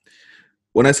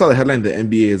when I saw the headline, the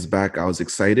NBA is back, I was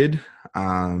excited.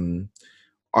 Um,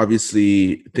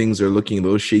 Obviously, things are looking a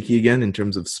little shaky again in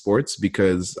terms of sports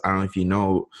because I don't know if you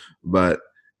know, but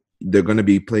they're going to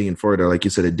be playing in Florida, like you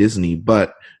said, at Disney.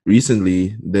 But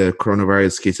recently, the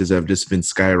coronavirus cases have just been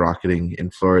skyrocketing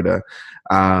in Florida.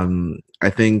 I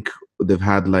think they've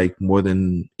had like more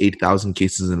than 8,000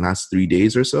 cases in the last 3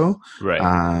 days or so. Right.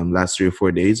 Last 3 or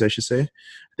 4 days, I should say.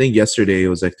 I think yesterday it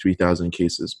was like 3,000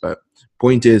 cases. But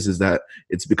point is that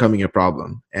it's becoming a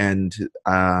problem, and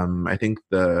I think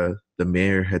the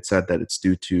mayor had said that it's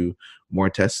due to more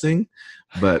testing,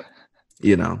 but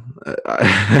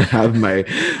I have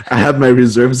my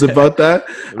reserves about that.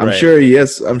 Right.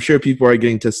 I'm sure people are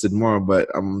getting tested more, but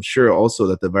I'm sure also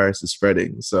that the virus is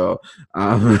spreading. So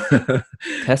um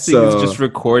Testing is just so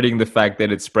recording the fact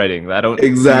that it's spreading. I don't see it.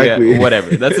 exactly.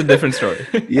 Whatever. That's a different story.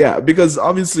 Yeah, because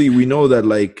obviously we know that,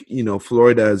 like,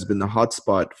 Florida has been the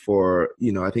hotspot for,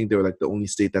 I think they were like the only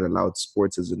state that allowed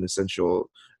sports as an essential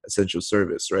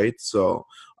service, right? So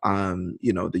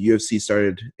the UFC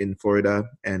started in Florida,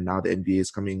 and now the NBA is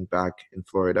coming back in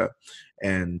Florida.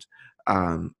 And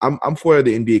I'm for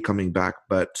the NBA coming back,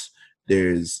 but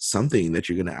there's something that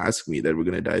you're gonna ask me that we're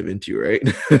gonna dive into, right?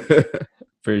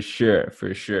 For sure,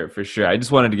 for sure, for sure. I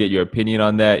just wanted to get your opinion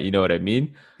on that. You know what I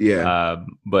mean? Yeah.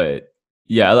 But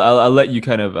yeah, I'll let you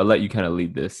kind of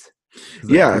lead this.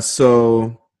 Yeah.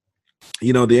 So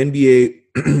the NBA,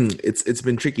 it's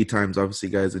been tricky times, obviously,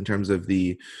 guys, um,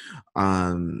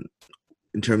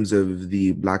 in terms of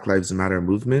the Black Lives Matter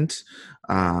movement.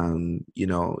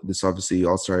 This obviously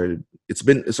all started.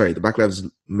 The Black Lives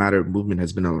Matter movement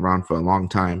has been around for a long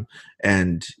time,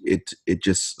 and it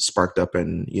just sparked up,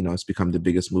 and it's become the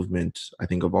biggest movement, I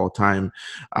think, of all time,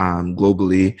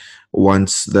 globally,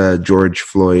 once the George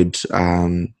Floyd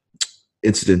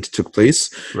incident took place.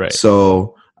 Right.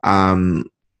 So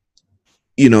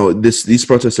these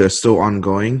protests are still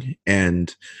ongoing,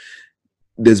 and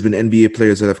there's been NBA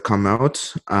players that have come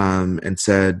out and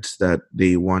said that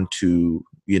they want to,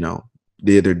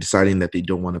 they're deciding that they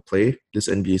don't want to play this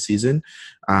NBA season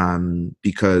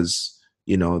because,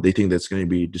 they think that's going to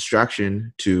be a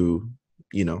distraction to,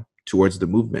 towards the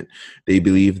movement. They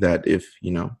believe that if,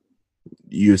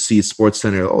 you see Sports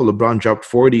Center, oh, LeBron dropped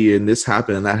 40 and this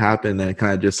happened and that happened, and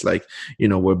kind of just like,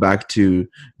 we're back to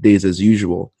days as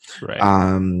usual. Right.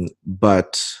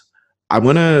 But I'm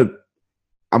gonna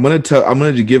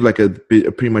give like a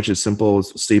pretty much a simple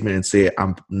statement and say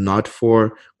I'm not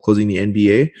for closing the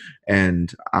NBA,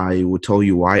 and I will tell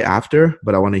you why after.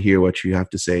 But I want to hear what you have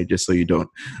to say, just so you don't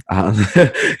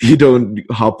you don't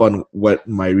hop on what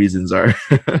my reasons are.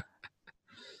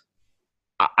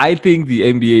 I think the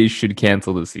NBA should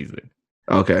cancel the season.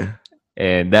 Okay.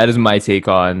 And that is my take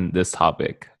on this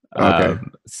topic. Okay.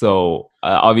 So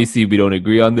obviously we don't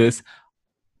agree on this.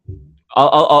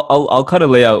 I'll kind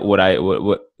of lay out what I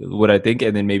think,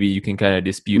 and then maybe you can kind of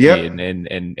dispute me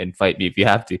and fight me if you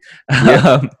have to.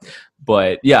 Yep.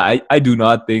 But yeah, I do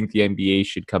not think the NBA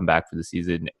should come back for the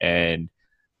season, and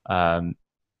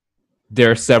there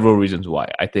are several reasons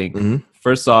why. I think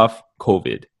first off,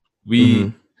 COVID.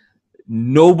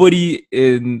 Nobody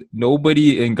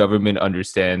in government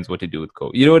understands what to do with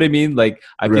COVID. You know what I mean? Like,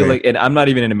 I feel like, and I'm not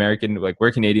even an American, like,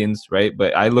 we're Canadians, right?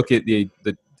 But I look at the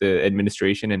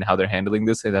administration and how they're handling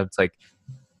this, and it's like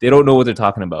they don't know what they're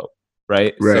talking about,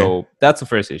 right? So that's the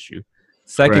first issue.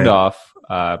 Second off,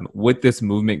 with this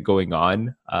movement going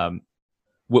on,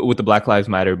 with the Black Lives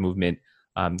Matter movement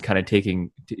kind of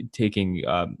taking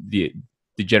the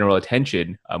general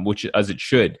attention, which as it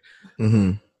should.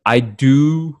 I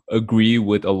do agree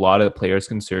with a lot of the players'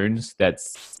 concerns that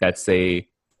say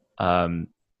the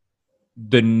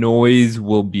noise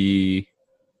will be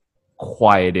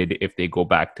quieted if they go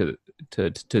back to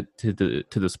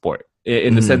the sport,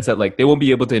 in the sense that, like, they won't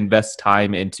be able to invest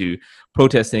time into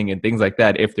protesting and things like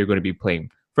that if they're going to be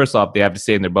playing. First off, they have to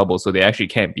stay in their bubble, so they actually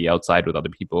can't be outside with other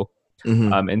people.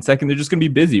 And second, they're just going to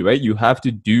be busy, right? You have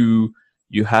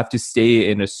to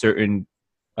stay in a certain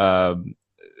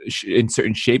in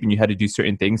certain shape, and you had to do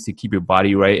certain things to keep your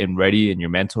body right and ready and your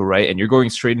mental right, and you're going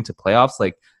straight into playoffs.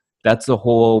 Like, that's a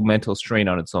whole mental strain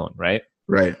on its own, right?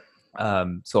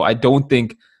 So I don't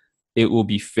think it will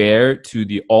be fair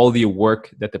to all the work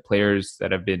that the players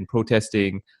that have been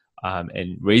protesting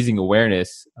and raising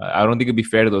awareness. I don't think it'd be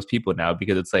fair to those people now,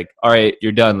 because it's like, all right,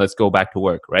 you're done, let's go back to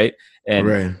work, right?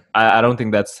 And I don't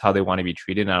think that's how they want to be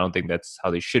treated, and I don't think that's how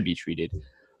they should be treated.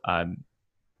 And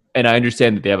I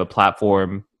understand that they have a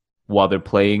platform while they're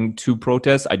playing to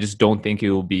protest. I just don't think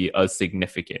it will be as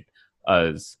significant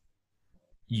as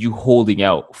you holding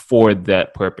out for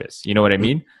that purpose. You know what I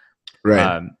mean?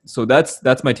 So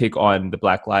that's my take on the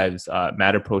Black Lives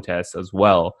Matter protests as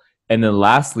well. And then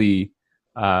lastly,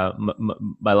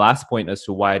 my last point as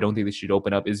to why I don't think they should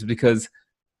open up is because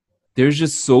there's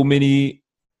just so many.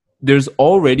 There's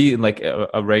already, in like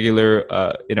a regular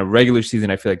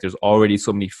season, I feel like there's already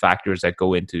so many factors that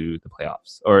go into the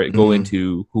playoffs, or go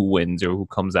into who wins or who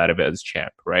comes out of it as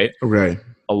champ, right?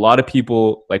 A lot of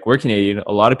people, like, we're Canadian,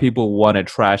 a lot of people want to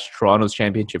trash Toronto's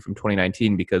championship from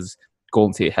 2019 because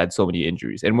Golden State had so many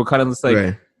injuries. And we're kind of just like,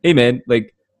 Right. hey man,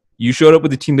 like you showed up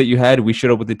with the team that you had, we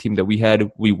showed up with the team that we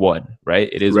had, we won, right?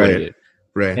 It is what it Right. is.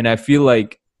 Right. And I feel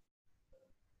like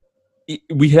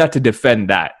we had to defend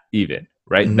that even,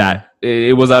 right? Mm-hmm. That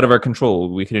it was out of our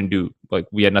control. We couldn't do, like,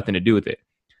 we had nothing to do with it.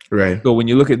 Right. So when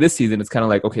you look at this season, it's kind of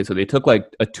like, okay, so they took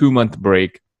like a 2-month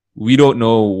break. We don't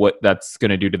know what that's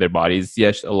going to do to their bodies.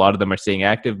 Yes, a lot of them are staying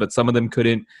active, but some of them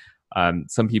couldn't.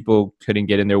 Some people couldn't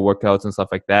get in their workouts and stuff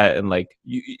like that. And like,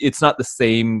 it's not the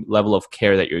same level of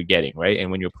care that you're getting, right?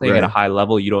 And when you're playing at a Right. high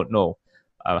level, you don't know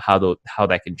how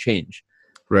that can change.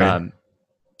 Right.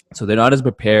 So they're not as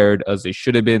prepared as they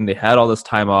should have been. They had all this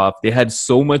time off. They had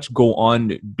so much go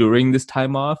on during this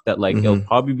time off that like it'll Mm-hmm.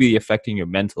 probably be affecting your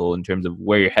mental in terms of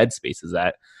where your headspace is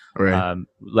at, Right.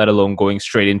 let alone going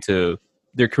straight into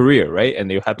their career, right?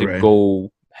 And they have to Right.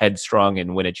 go headstrong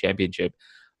and win a championship.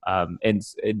 And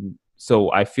so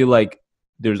I feel like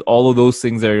there's all of those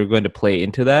things that are going to play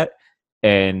into that.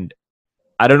 And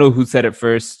I don't know who said it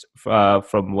first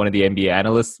from one of the NBA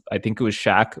analysts. I think it was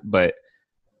Shaq, but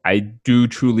I do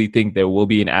truly think there will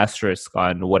be an asterisk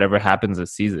on whatever happens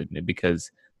this season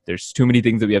because there's too many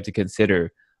things that we have to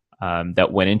consider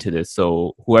that went into this.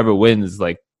 So whoever wins,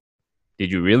 like,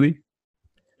 did you really?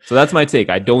 So that's my take.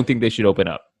 I don't think they should open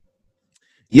up.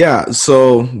 Yeah,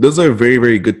 so those are very,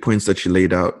 very good points that you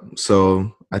laid out.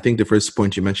 So I think the first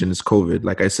point you mentioned is COVID.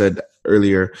 Like I said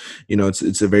earlier,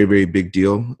 it's a very, very big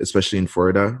deal, especially in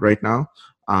Florida right now.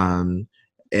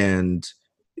 And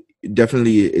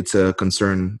definitely it's a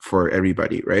concern for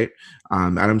everybody, right?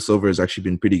 Adam Silver has actually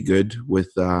been pretty good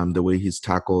with the way he's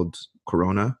tackled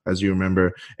Corona. As you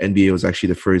remember, NBA was actually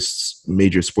the first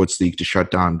major sports league to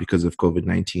shut down because of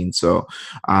COVID-19. So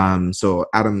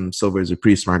Adam Silver is a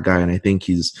pretty smart guy, and I think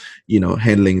he's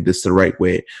handling this the right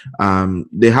way.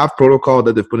 They have protocol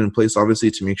that they've put in place,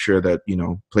 obviously, to make sure that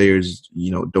players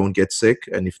don't get sick,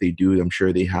 and if they do, I'm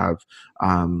sure they have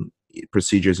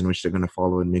procedures in which they're going to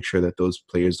follow and make sure that those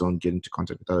players don't get into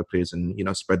contact with other players and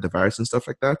spread the virus and stuff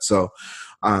like that. So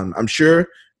I'm sure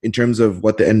in terms of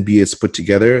what the NBA has put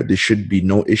together, there should be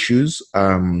no issues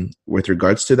with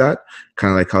regards to that,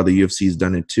 kind of like how the UFC has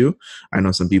done it too. I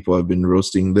know some people have been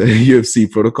roasting the UFC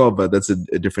protocol, but that's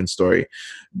a different story.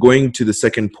 Going to the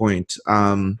second point,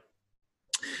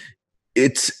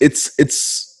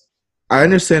 it's I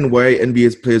understand why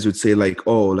NBA players would say like,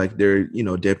 oh, like they're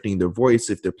dampening their voice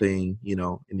if they're playing in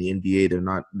the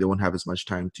NBA. They won't have as much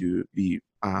time to be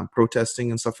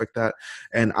protesting and stuff like that.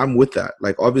 And I'm with that.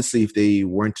 Like obviously, if they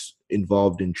weren't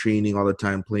involved in training all the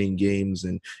time, playing games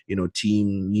and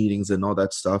team meetings and all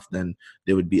that stuff, then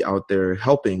they would be out there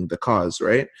helping the cause,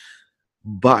 right?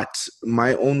 But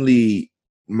my only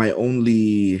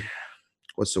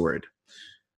what's the word?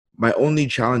 My only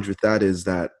challenge with that is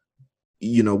that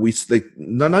we like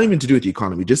not even to do with the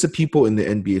economy, just the people in the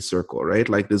NBA circle, right?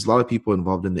 Like there's a lot of people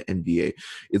involved in the NBA.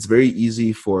 It's very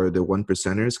easy for the one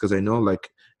percenters, because I know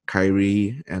like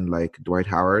Kyrie and like Dwight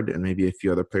Howard and maybe a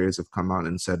few other players have come out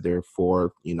and said they're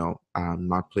for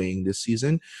not playing this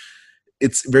season.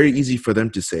 It's very easy for them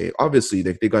to say, obviously,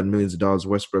 like they got millions of dollars,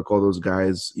 Westbrook, all those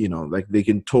guys, like they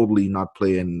can totally not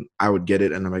play, and I would get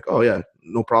it. And I'm like, oh yeah,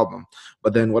 no problem.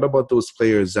 But then what about those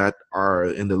players that are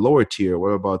in the lower tier?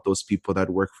 What about those people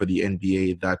that work for the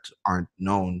NBA that aren't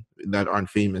known, that aren't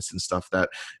famous and stuff, that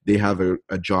they have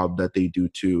a job that they do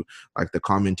too, like the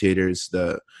commentators,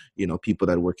 the people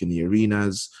that work in the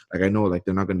arenas. Like I know like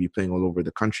they're not going to be playing all over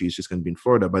the country. It's just going to be in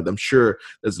Florida, but I'm sure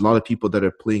there's a lot of people that are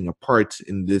playing a part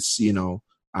in this,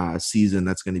 season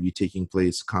that's going to be taking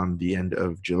place come the end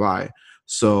of July.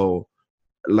 So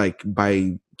like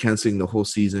by canceling the whole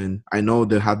season, I know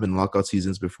there have been lockout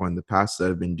seasons before in the past that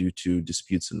have been due to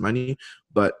disputes and money,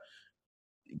 but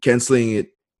canceling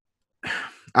it,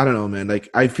 I don't know, man. Like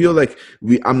I feel like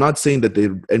I'm not saying that the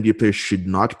NBA players should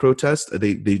not protest.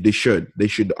 They should. They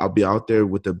should be out there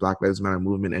with the Black Lives Matter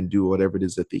movement and do whatever it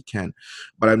is that they can.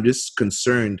 But I'm just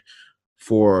concerned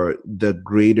for the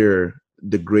greater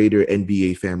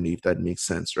NBA family, if that makes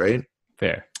sense, right?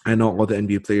 Fair. I know all the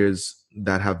NBA players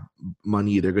that have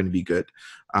money, they're going to be good.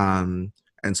 And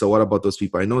so what about those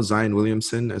people? I know Zion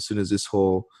Williamson, as soon as this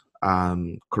whole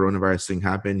coronavirus thing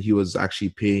happened, he was actually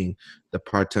paying the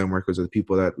part-time workers or the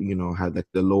people that, had like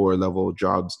the lower level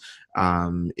jobs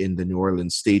in the New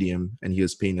Orleans stadium. And he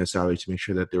was paying their salary to make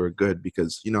sure that they were good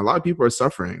because, a lot of people are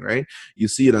suffering, right? You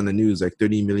see it on the news, like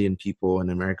 30 million people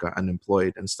in America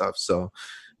unemployed and stuff. So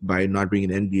by not bringing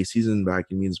the NBA season back,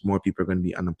 it means more people are going to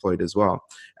be unemployed as well.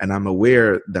 And I'm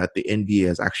aware that the NBA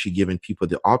has actually given people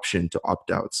the option to opt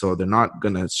out. So they're not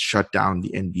going to shut down the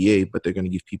NBA, but they're going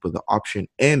to give people the option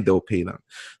and they'll pay them.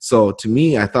 So to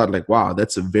me, I thought like, wow,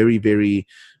 that's a very, very,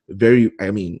 very,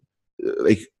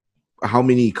 like, how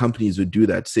many companies would do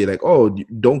that? Say like, oh,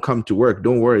 don't come to work,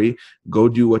 don't worry, go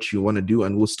do what you want to do,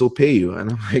 and we'll still pay you.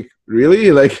 And I'm like,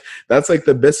 really? Like, that's like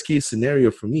the best case scenario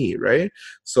for me, right?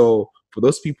 So for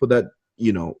those people that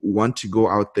want to go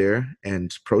out there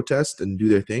and protest and do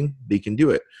their thing, they can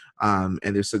do it, and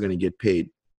they're still going to get paid.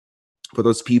 For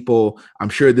those people, I'm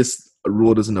sure this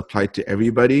rule doesn't apply to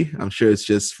everybody. I'm sure it's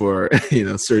just for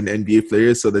certain NBA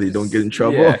players so that they don't get in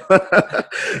trouble. Yeah.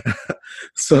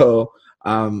 So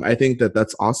I think that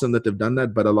that's awesome that they've done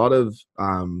that. But a lot of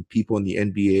people in the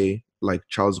NBA, like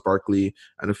Charles Barkley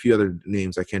and a few other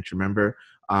names I can't remember,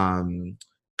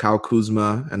 Kyle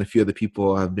Kuzma and a few other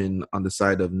people have been on the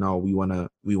side of, no, we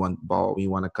want ball, we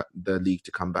want the league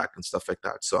to come back and stuff like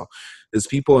that. So there's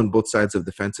people on both sides of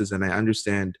the fences, and I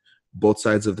understand both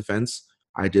sides of the fence.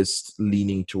 I just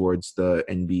leaning towards the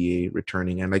NBA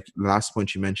returning. And like the last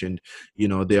point you mentioned,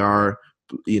 there are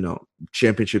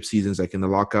championship seasons like in the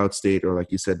lockout state, or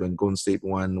like you said, when Golden State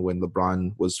won, when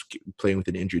LeBron was playing with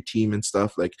an injured team and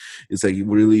stuff. Like, it's like,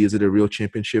 really, is it a real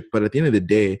championship? But at the end of the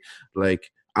day,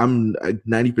 like, I'm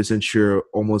 90% sure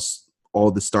almost all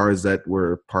the stars that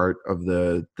were part of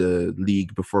the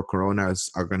league before Corona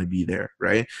are going to be there,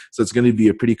 right? So it's going to be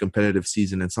a pretty competitive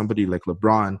season. And somebody like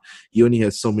LeBron, he only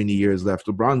has so many years left.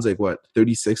 LeBron's like, what,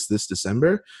 36 this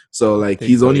December? So like,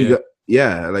 he's only got,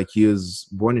 like, he was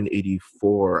born in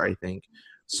 84, I think.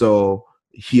 So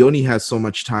he only has so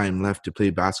much time left to play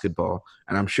basketball.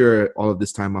 And I'm sure all of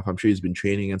this time off, I'm sure he's been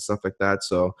training and stuff like that.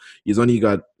 So he's only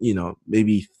got,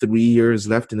 maybe 3 years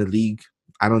left in the league.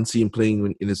 I don't see him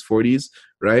playing in his 40s,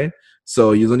 right?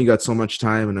 So he's only got so much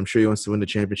time, and I'm sure he wants to win the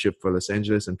championship for Los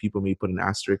Angeles. And people may put an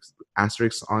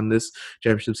asterisk on this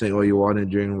championship, saying, "Oh, you won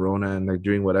it during Rona and like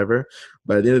during whatever."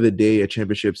 But at the end of the day, a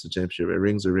championship's a championship. A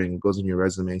ring's a ring. It goes on your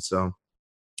resume. So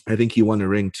I think he won a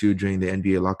ring too during the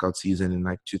NBA lockout season in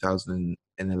like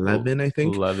 2011, I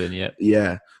think. 11, yeah.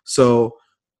 Yeah. So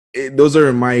those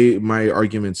are my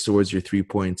arguments towards your 3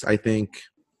 points. I think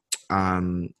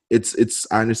it's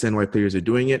I understand why players are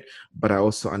doing it, but I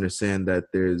also understand that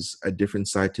there's a different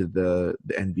side to the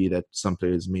NBA that some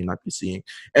players may not be seeing.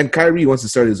 And Kyrie wants to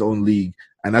start his own league,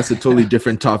 and that's a totally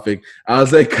different topic. I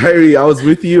was like, Kyrie, I was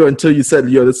with you until you said,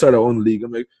 "Yo, let's start our own league."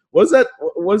 I'm like, what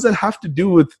does that have to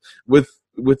do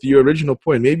with your original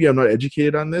point? Maybe I'm not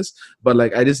educated on this, but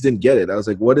like, I just didn't get it. I was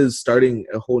like, what does starting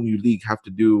a whole new league have to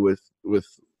do with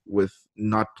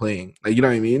not playing? Like, you know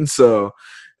what I mean? So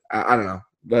I don't know.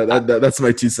 That's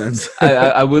my 2 cents.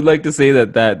 I would like to say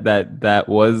that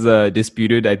was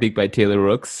disputed, I think, by Taylor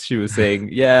Rooks. She was saying,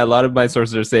 yeah, a lot of my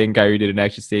sources are saying Kyrie didn't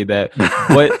actually say that.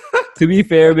 But to be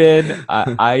fair, man,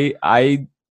 I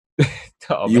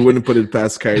you wouldn't put it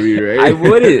past Kyrie, right? I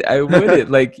wouldn't.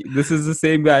 Like, this is the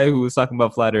same guy who was talking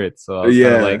about flat Earth. So I was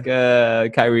kind of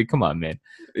like, Kyrie, come on, man.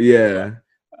 Yeah.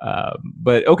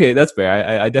 But okay, that's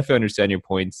fair. I definitely understand your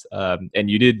points. And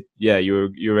you did, yeah,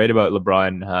 you're right about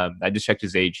LeBron. I just checked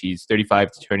his age. He's 35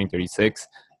 turning 36.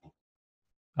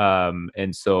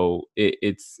 And so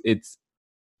it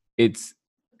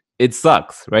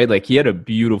sucks, right? Like, he had a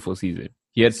beautiful season.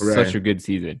 He had such a good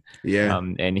season. Yeah.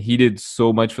 And he did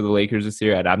so much for the Lakers this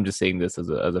year. And I'm just saying this as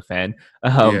a fan.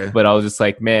 But I was just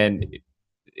like, man,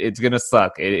 it's gonna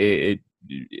suck.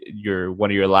 You're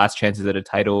one of your last chances at a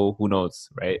title. Who knows,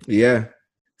 right? Yeah.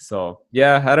 So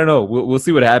yeah, I don't know. We'll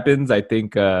see what happens. I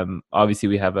think obviously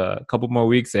we have a couple more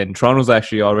weeks, and Toronto's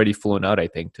actually already flown out, I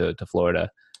think, to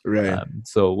Florida. Right.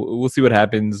 So we'll see what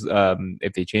happens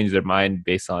if they change their mind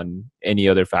based on any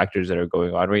other factors that are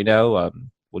going on right now.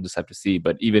 We'll just have to see.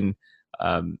 But even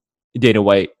Dana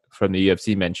White from the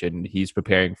UFC mentioned he's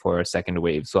preparing for a second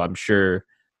wave. So I'm sure.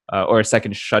 Or a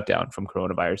second shutdown from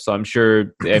coronavirus. So I'm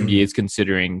sure the NBA is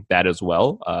considering that as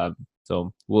well.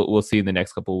 So we'll see in the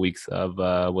next couple of weeks of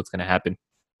what's going to happen.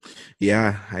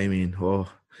 Yeah, I mean,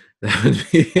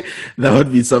 that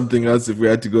would be something else if we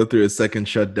had to go through a second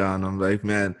shutdown. I'm like,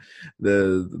 man,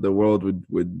 the world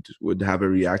would have a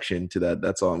reaction to that.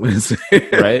 That's all I'm gonna say.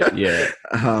 Right? Yeah.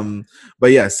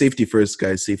 But yeah, safety first,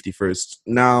 guys. Safety first.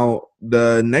 Now,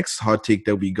 the next hot take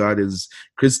that we got is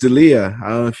Chris D'Elia. I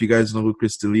don't know if you guys know who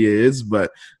Chris D'Elia is,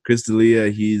 but Chris D'Elia,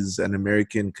 he's an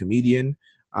American comedian.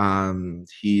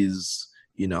 He's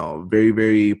very,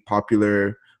 very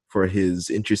popular for his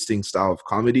interesting style of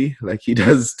comedy. Like, he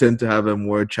does tend to have a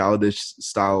more childish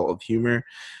style of humor.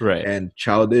 Right. And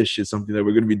childish is something that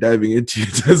we're going to be diving into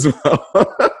as well.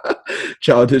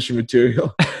 Childish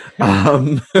material.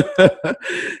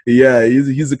 Yeah,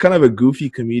 he's a kind of a goofy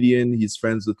comedian. He's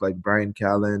friends with like Brian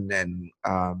Callen and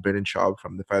Brendan Schaub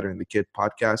from the Fighter and the Kid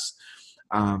podcast.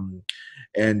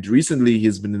 And recently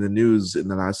he's been in the news in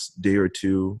the last day or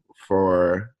two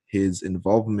for his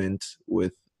involvement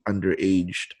with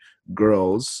underaged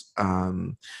girls.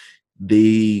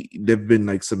 There've been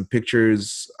like some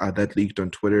pictures that leaked on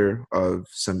Twitter of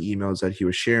some emails that he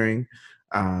was sharing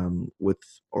with,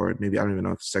 or maybe I don't even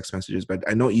know if it's text messages, but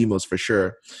I know emails for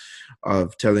sure,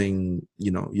 of telling,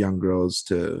 young girls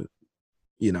to,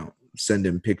 send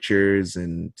him pictures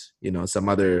and, some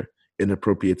other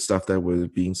inappropriate stuff that was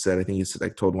being said. I think he's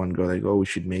like told one girl like, oh, we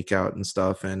should make out and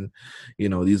stuff. And,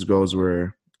 these girls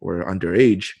were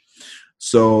underage.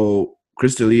 So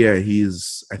Chris D'Elia,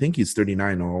 I think he's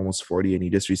 39 or almost 40, and he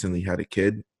just recently had a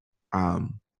kid.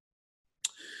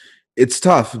 It's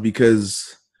tough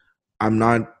because I'm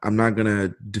not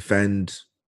gonna defend,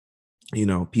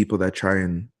 people that try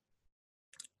and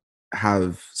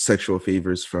have sexual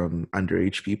favors from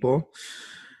underage people.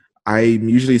 I'm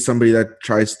usually somebody that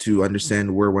tries to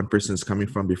understand where one person is coming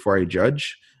from before I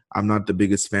judge. I'm not the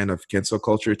biggest fan of cancel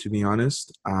culture, to be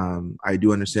honest. I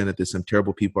do understand that there's some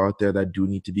terrible people out there that do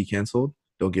need to be canceled.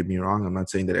 Don't get me wrong. I'm not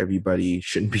saying that everybody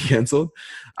shouldn't be canceled.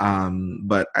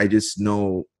 But I just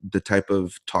know the type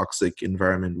of toxic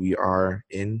environment we are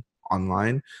in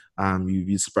online. You'd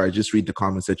be surprised. Just read the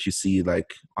comments that you see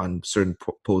like on certain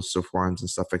posts or forums and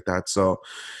stuff like that. So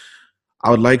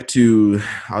I'd like to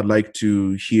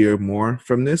hear more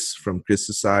from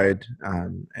Chris's side,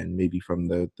 and maybe from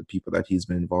the people that he's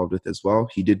been involved with as well.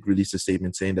 He did release a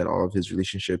statement saying that all of his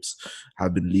relationships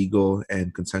have been legal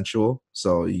and consensual.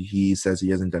 So he says he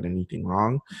hasn't done anything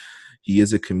wrong. He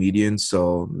is a comedian,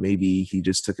 so maybe he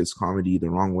just took his comedy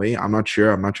the wrong way. I'm not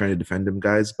sure. I'm not trying to defend him,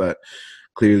 guys, but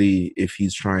clearly, if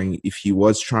he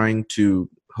was trying to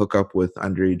hook up with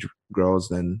underage girls,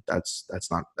 then that's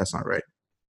not right.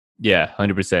 Yeah,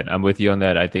 100%. I'm with you on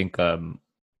that. I think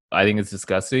it's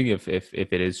disgusting if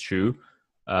it is true.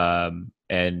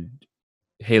 And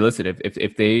hey, listen,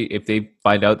 if they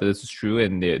find out that this is true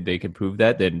and they can prove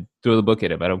that, then throw the book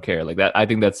at him. I don't care. Like that, I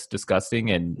think that's disgusting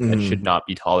and that should not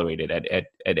be tolerated at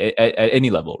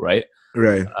any level, right?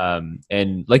 Right.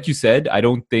 And like you said, I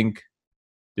don't think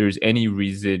there's any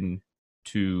reason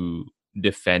to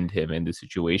defend him in this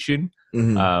situation.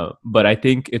 But I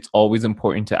think it's always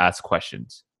important to ask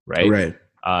questions. Right.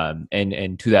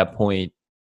 And to that point,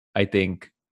 I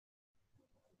think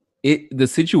the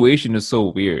situation is so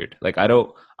weird. Like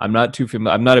I'm not too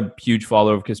familiar. I'm not a huge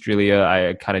follower of Chris D'Elia.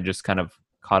 I kind of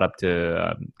caught up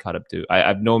to.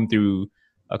 I've known him through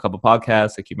a couple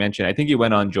podcasts, like you mentioned. I think he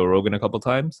went on Joe Rogan a couple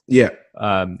times. Yeah.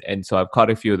 And so I've caught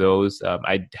a few of those.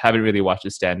 I haven't really watched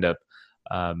his stand up,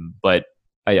 but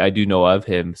I do know of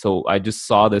him. So I just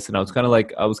saw this and I was kind of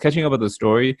like, I was catching up with the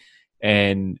story,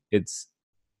 and it's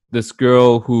this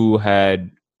girl who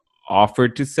had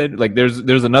offered to send, like there's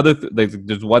another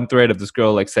there's one thread of this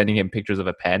girl like sending him pictures of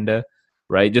a panda,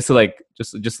 right? Just to like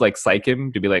just like psych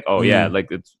him, to be like, oh yeah, like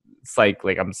it's psych,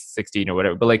 like I'm 16 or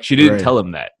whatever. But like she didn't tell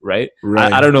him that, right?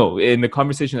 I don't know. In the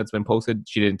conversation that's been posted,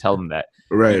 she didn't tell him that.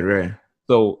 Right.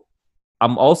 So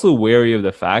I'm also wary of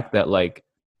the fact that like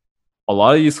a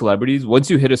lot of these celebrities, once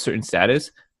you hit a certain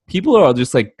status, people are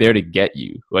just like there to get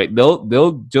you, right?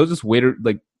 They'll just wait,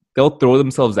 like they'll throw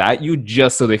themselves at you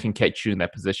just so they can catch you in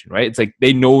that position, right? It's like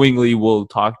they knowingly will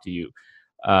talk to you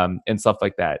and stuff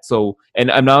like that. So,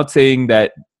 and I'm not saying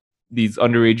that these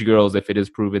underage girls, if it is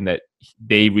proven that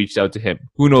they reached out to him,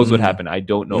 who knows what happened? I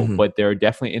don't know. But there are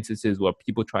definitely instances where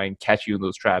people try and catch you in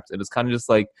those traps. And it's kind of just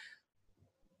like,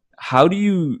 how do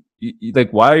you,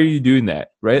 like, why are you doing that,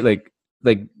 right? Like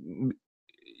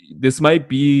this might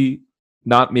be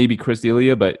not maybe Chris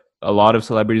D'Elia, but a lot of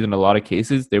celebrities in a lot of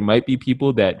cases, there might be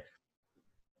people that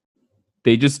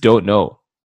they just don't know,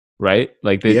 right?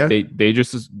 Like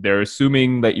they're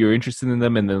assuming that you're interested in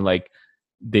them, and then like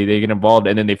they get involved,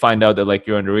 and then they find out that like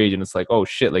you're underage, and it's like, oh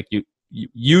shit, like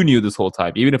you knew this whole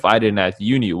time. Even if I didn't ask,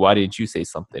 you knew. Why didn't you say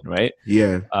something, right?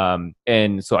 Yeah.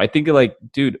 And so I think like,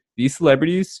 dude, these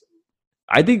celebrities,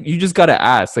 I think you just gotta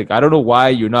ask. Like, I don't know why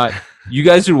you're not. You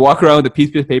guys should walk around with a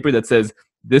piece of paper that says,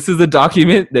 this is the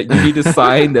document that you need to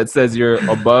sign that says you're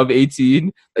above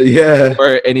 18. Yeah.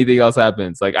 Or anything else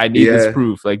happens. Like, I need this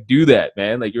proof. Like, do that,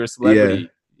 man. Like, you're a celebrity.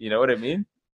 You know what I mean?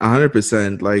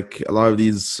 100%. Like, a lot of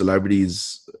these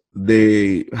celebrities,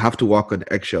 they have to walk on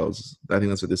eggshells. I think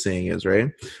that's what the saying is, right?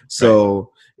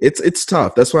 So it's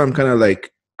tough. That's why I'm kind of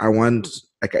like,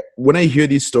 when I hear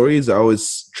these stories, I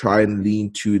always try and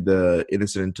lean to the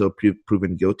innocent until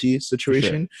proven guilty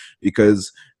situation,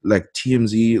 because like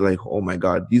TMZ, like, oh my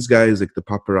God, these guys, like the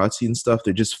paparazzi and stuff,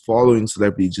 they're just following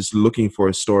celebrities, just looking for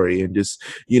a story and just,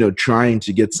 trying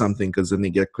to get something, because then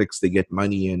they get clicks, they get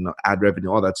money and ad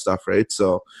revenue, all that stuff, right?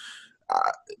 So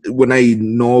when I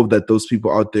know that those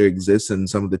people out there exist and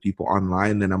some of the people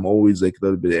online, then I'm always like a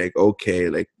little bit like, okay,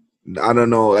 like, I don't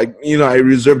know, like, I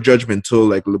reserve judgment till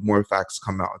like more facts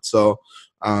come out. So,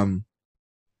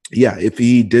 yeah, if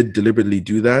he did deliberately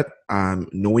do that,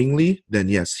 knowingly, then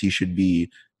yes, he should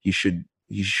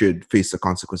he should face the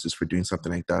consequences for doing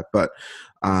something like that. But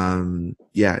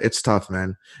yeah, it's tough,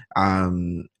 man.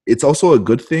 It's also a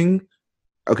good thing.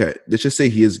 Okay, let's just say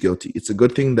he is guilty. It's a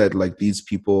good thing that like these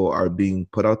people are being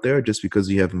put out there. Just because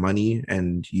you have money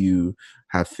and you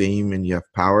have fame and you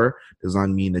have power does not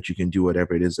mean that you can do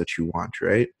whatever it is that you want,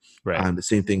 right? Right. The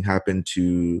same thing happened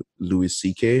to Louis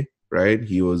C.K., right?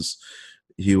 He was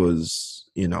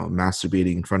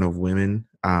masturbating in front of women,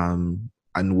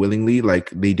 unwillingly, like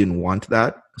they didn't want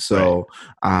that. So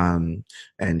and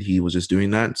he was just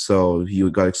doing that, so he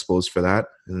got exposed for that,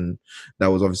 and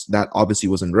that obviously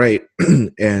wasn't right.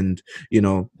 And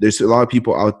there's a lot of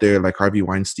people out there like Harvey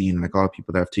Weinstein, like a lot of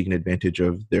people that have taken advantage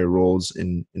of their roles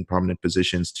in prominent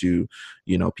positions to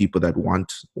people that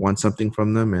want something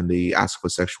from them, and they ask for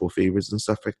sexual favors and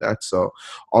stuff like that. So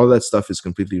all that stuff is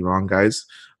completely wrong, guys.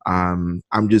 I'm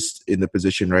just in the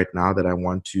position right now that I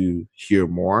want to hear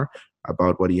more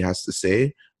about what he has to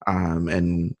say,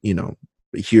 and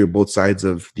hear both sides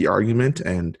of the argument,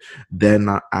 and then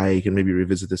I can maybe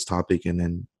revisit this topic and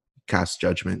then cast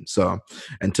judgment. So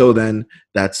until then,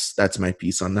 that's my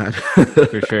piece on that.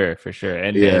 For sure.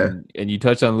 And Yeah. and you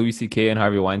touched on Louis C.K. and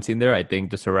Harvey Weinstein there. I think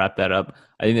just to wrap that up,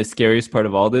 I think the scariest part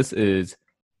of all this is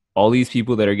all these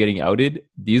people that are getting outed.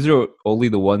 These are only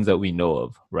the ones that we know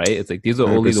of, right? It's like these are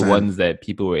only the 100%. ones that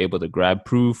people were able to grab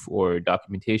proof or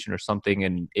documentation or something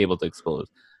and able to expose.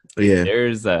 Yeah.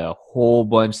 There's a whole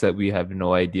bunch that we have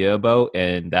no idea about,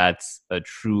 and that's a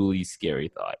truly scary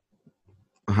thought.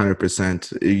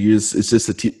 100%. It's just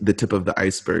the tip of the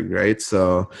iceberg, right?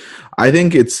 So I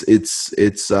think it's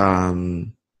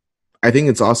I think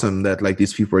it's awesome that like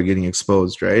these people are getting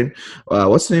exposed, right?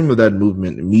 What's the name of that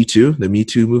movement? Me Too, the Me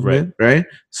Too movement, right?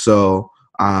 So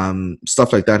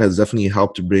stuff like that has definitely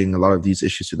helped to bring a lot of these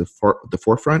issues to the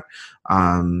forefront.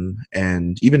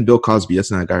 And even Bill Cosby,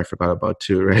 that's not a guy I forgot about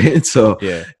too, right? So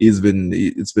Yeah. it's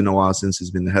been a while since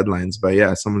he's been in the headlines, but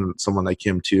yeah, someone like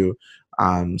him too.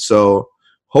 So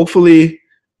hopefully,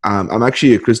 I'm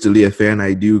actually a Chris D'Elia fan.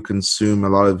 I do consume a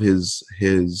lot of his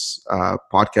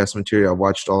podcast material. I've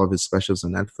watched all of his specials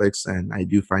on Netflix, and I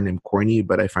do find him corny,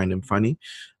 but I find him funny.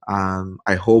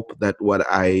 I hope that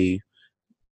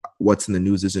what's in the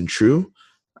news isn't true.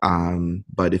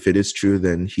 But if it is true,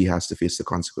 then he has to face the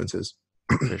consequences.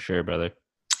 For sure, brother.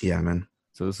 Yeah, man.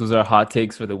 So this was our hot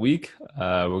takes for the week.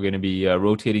 We're going to be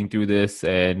rotating through this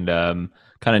and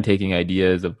kind of taking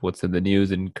ideas of what's in the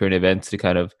news and current events to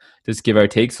kind of just give our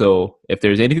take. So if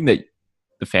there's anything that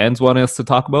the fans want us to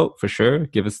talk about, for sure,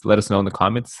 let us know in the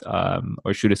comments,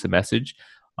 or shoot us a message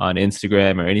on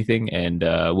Instagram or anything, and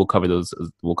we'll cover those.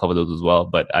 We'll cover those as well.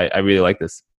 But I really like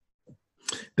this.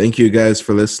 Thank you guys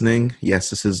for listening. Yes,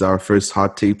 this is our first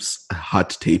hot takes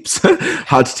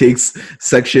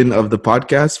section of the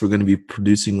podcast. We're going to be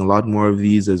producing a lot more of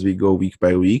these as we go week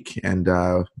by week, and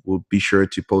we'll be sure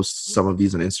to post some of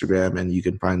these on Instagram, and you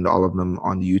can find all of them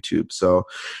on YouTube. So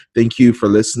thank you for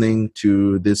listening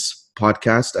to this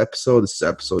podcast episode. This is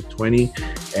episode 20,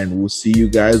 and we'll see you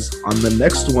guys on the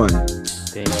next one.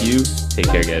 Thank you. Take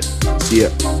care, guys. See ya.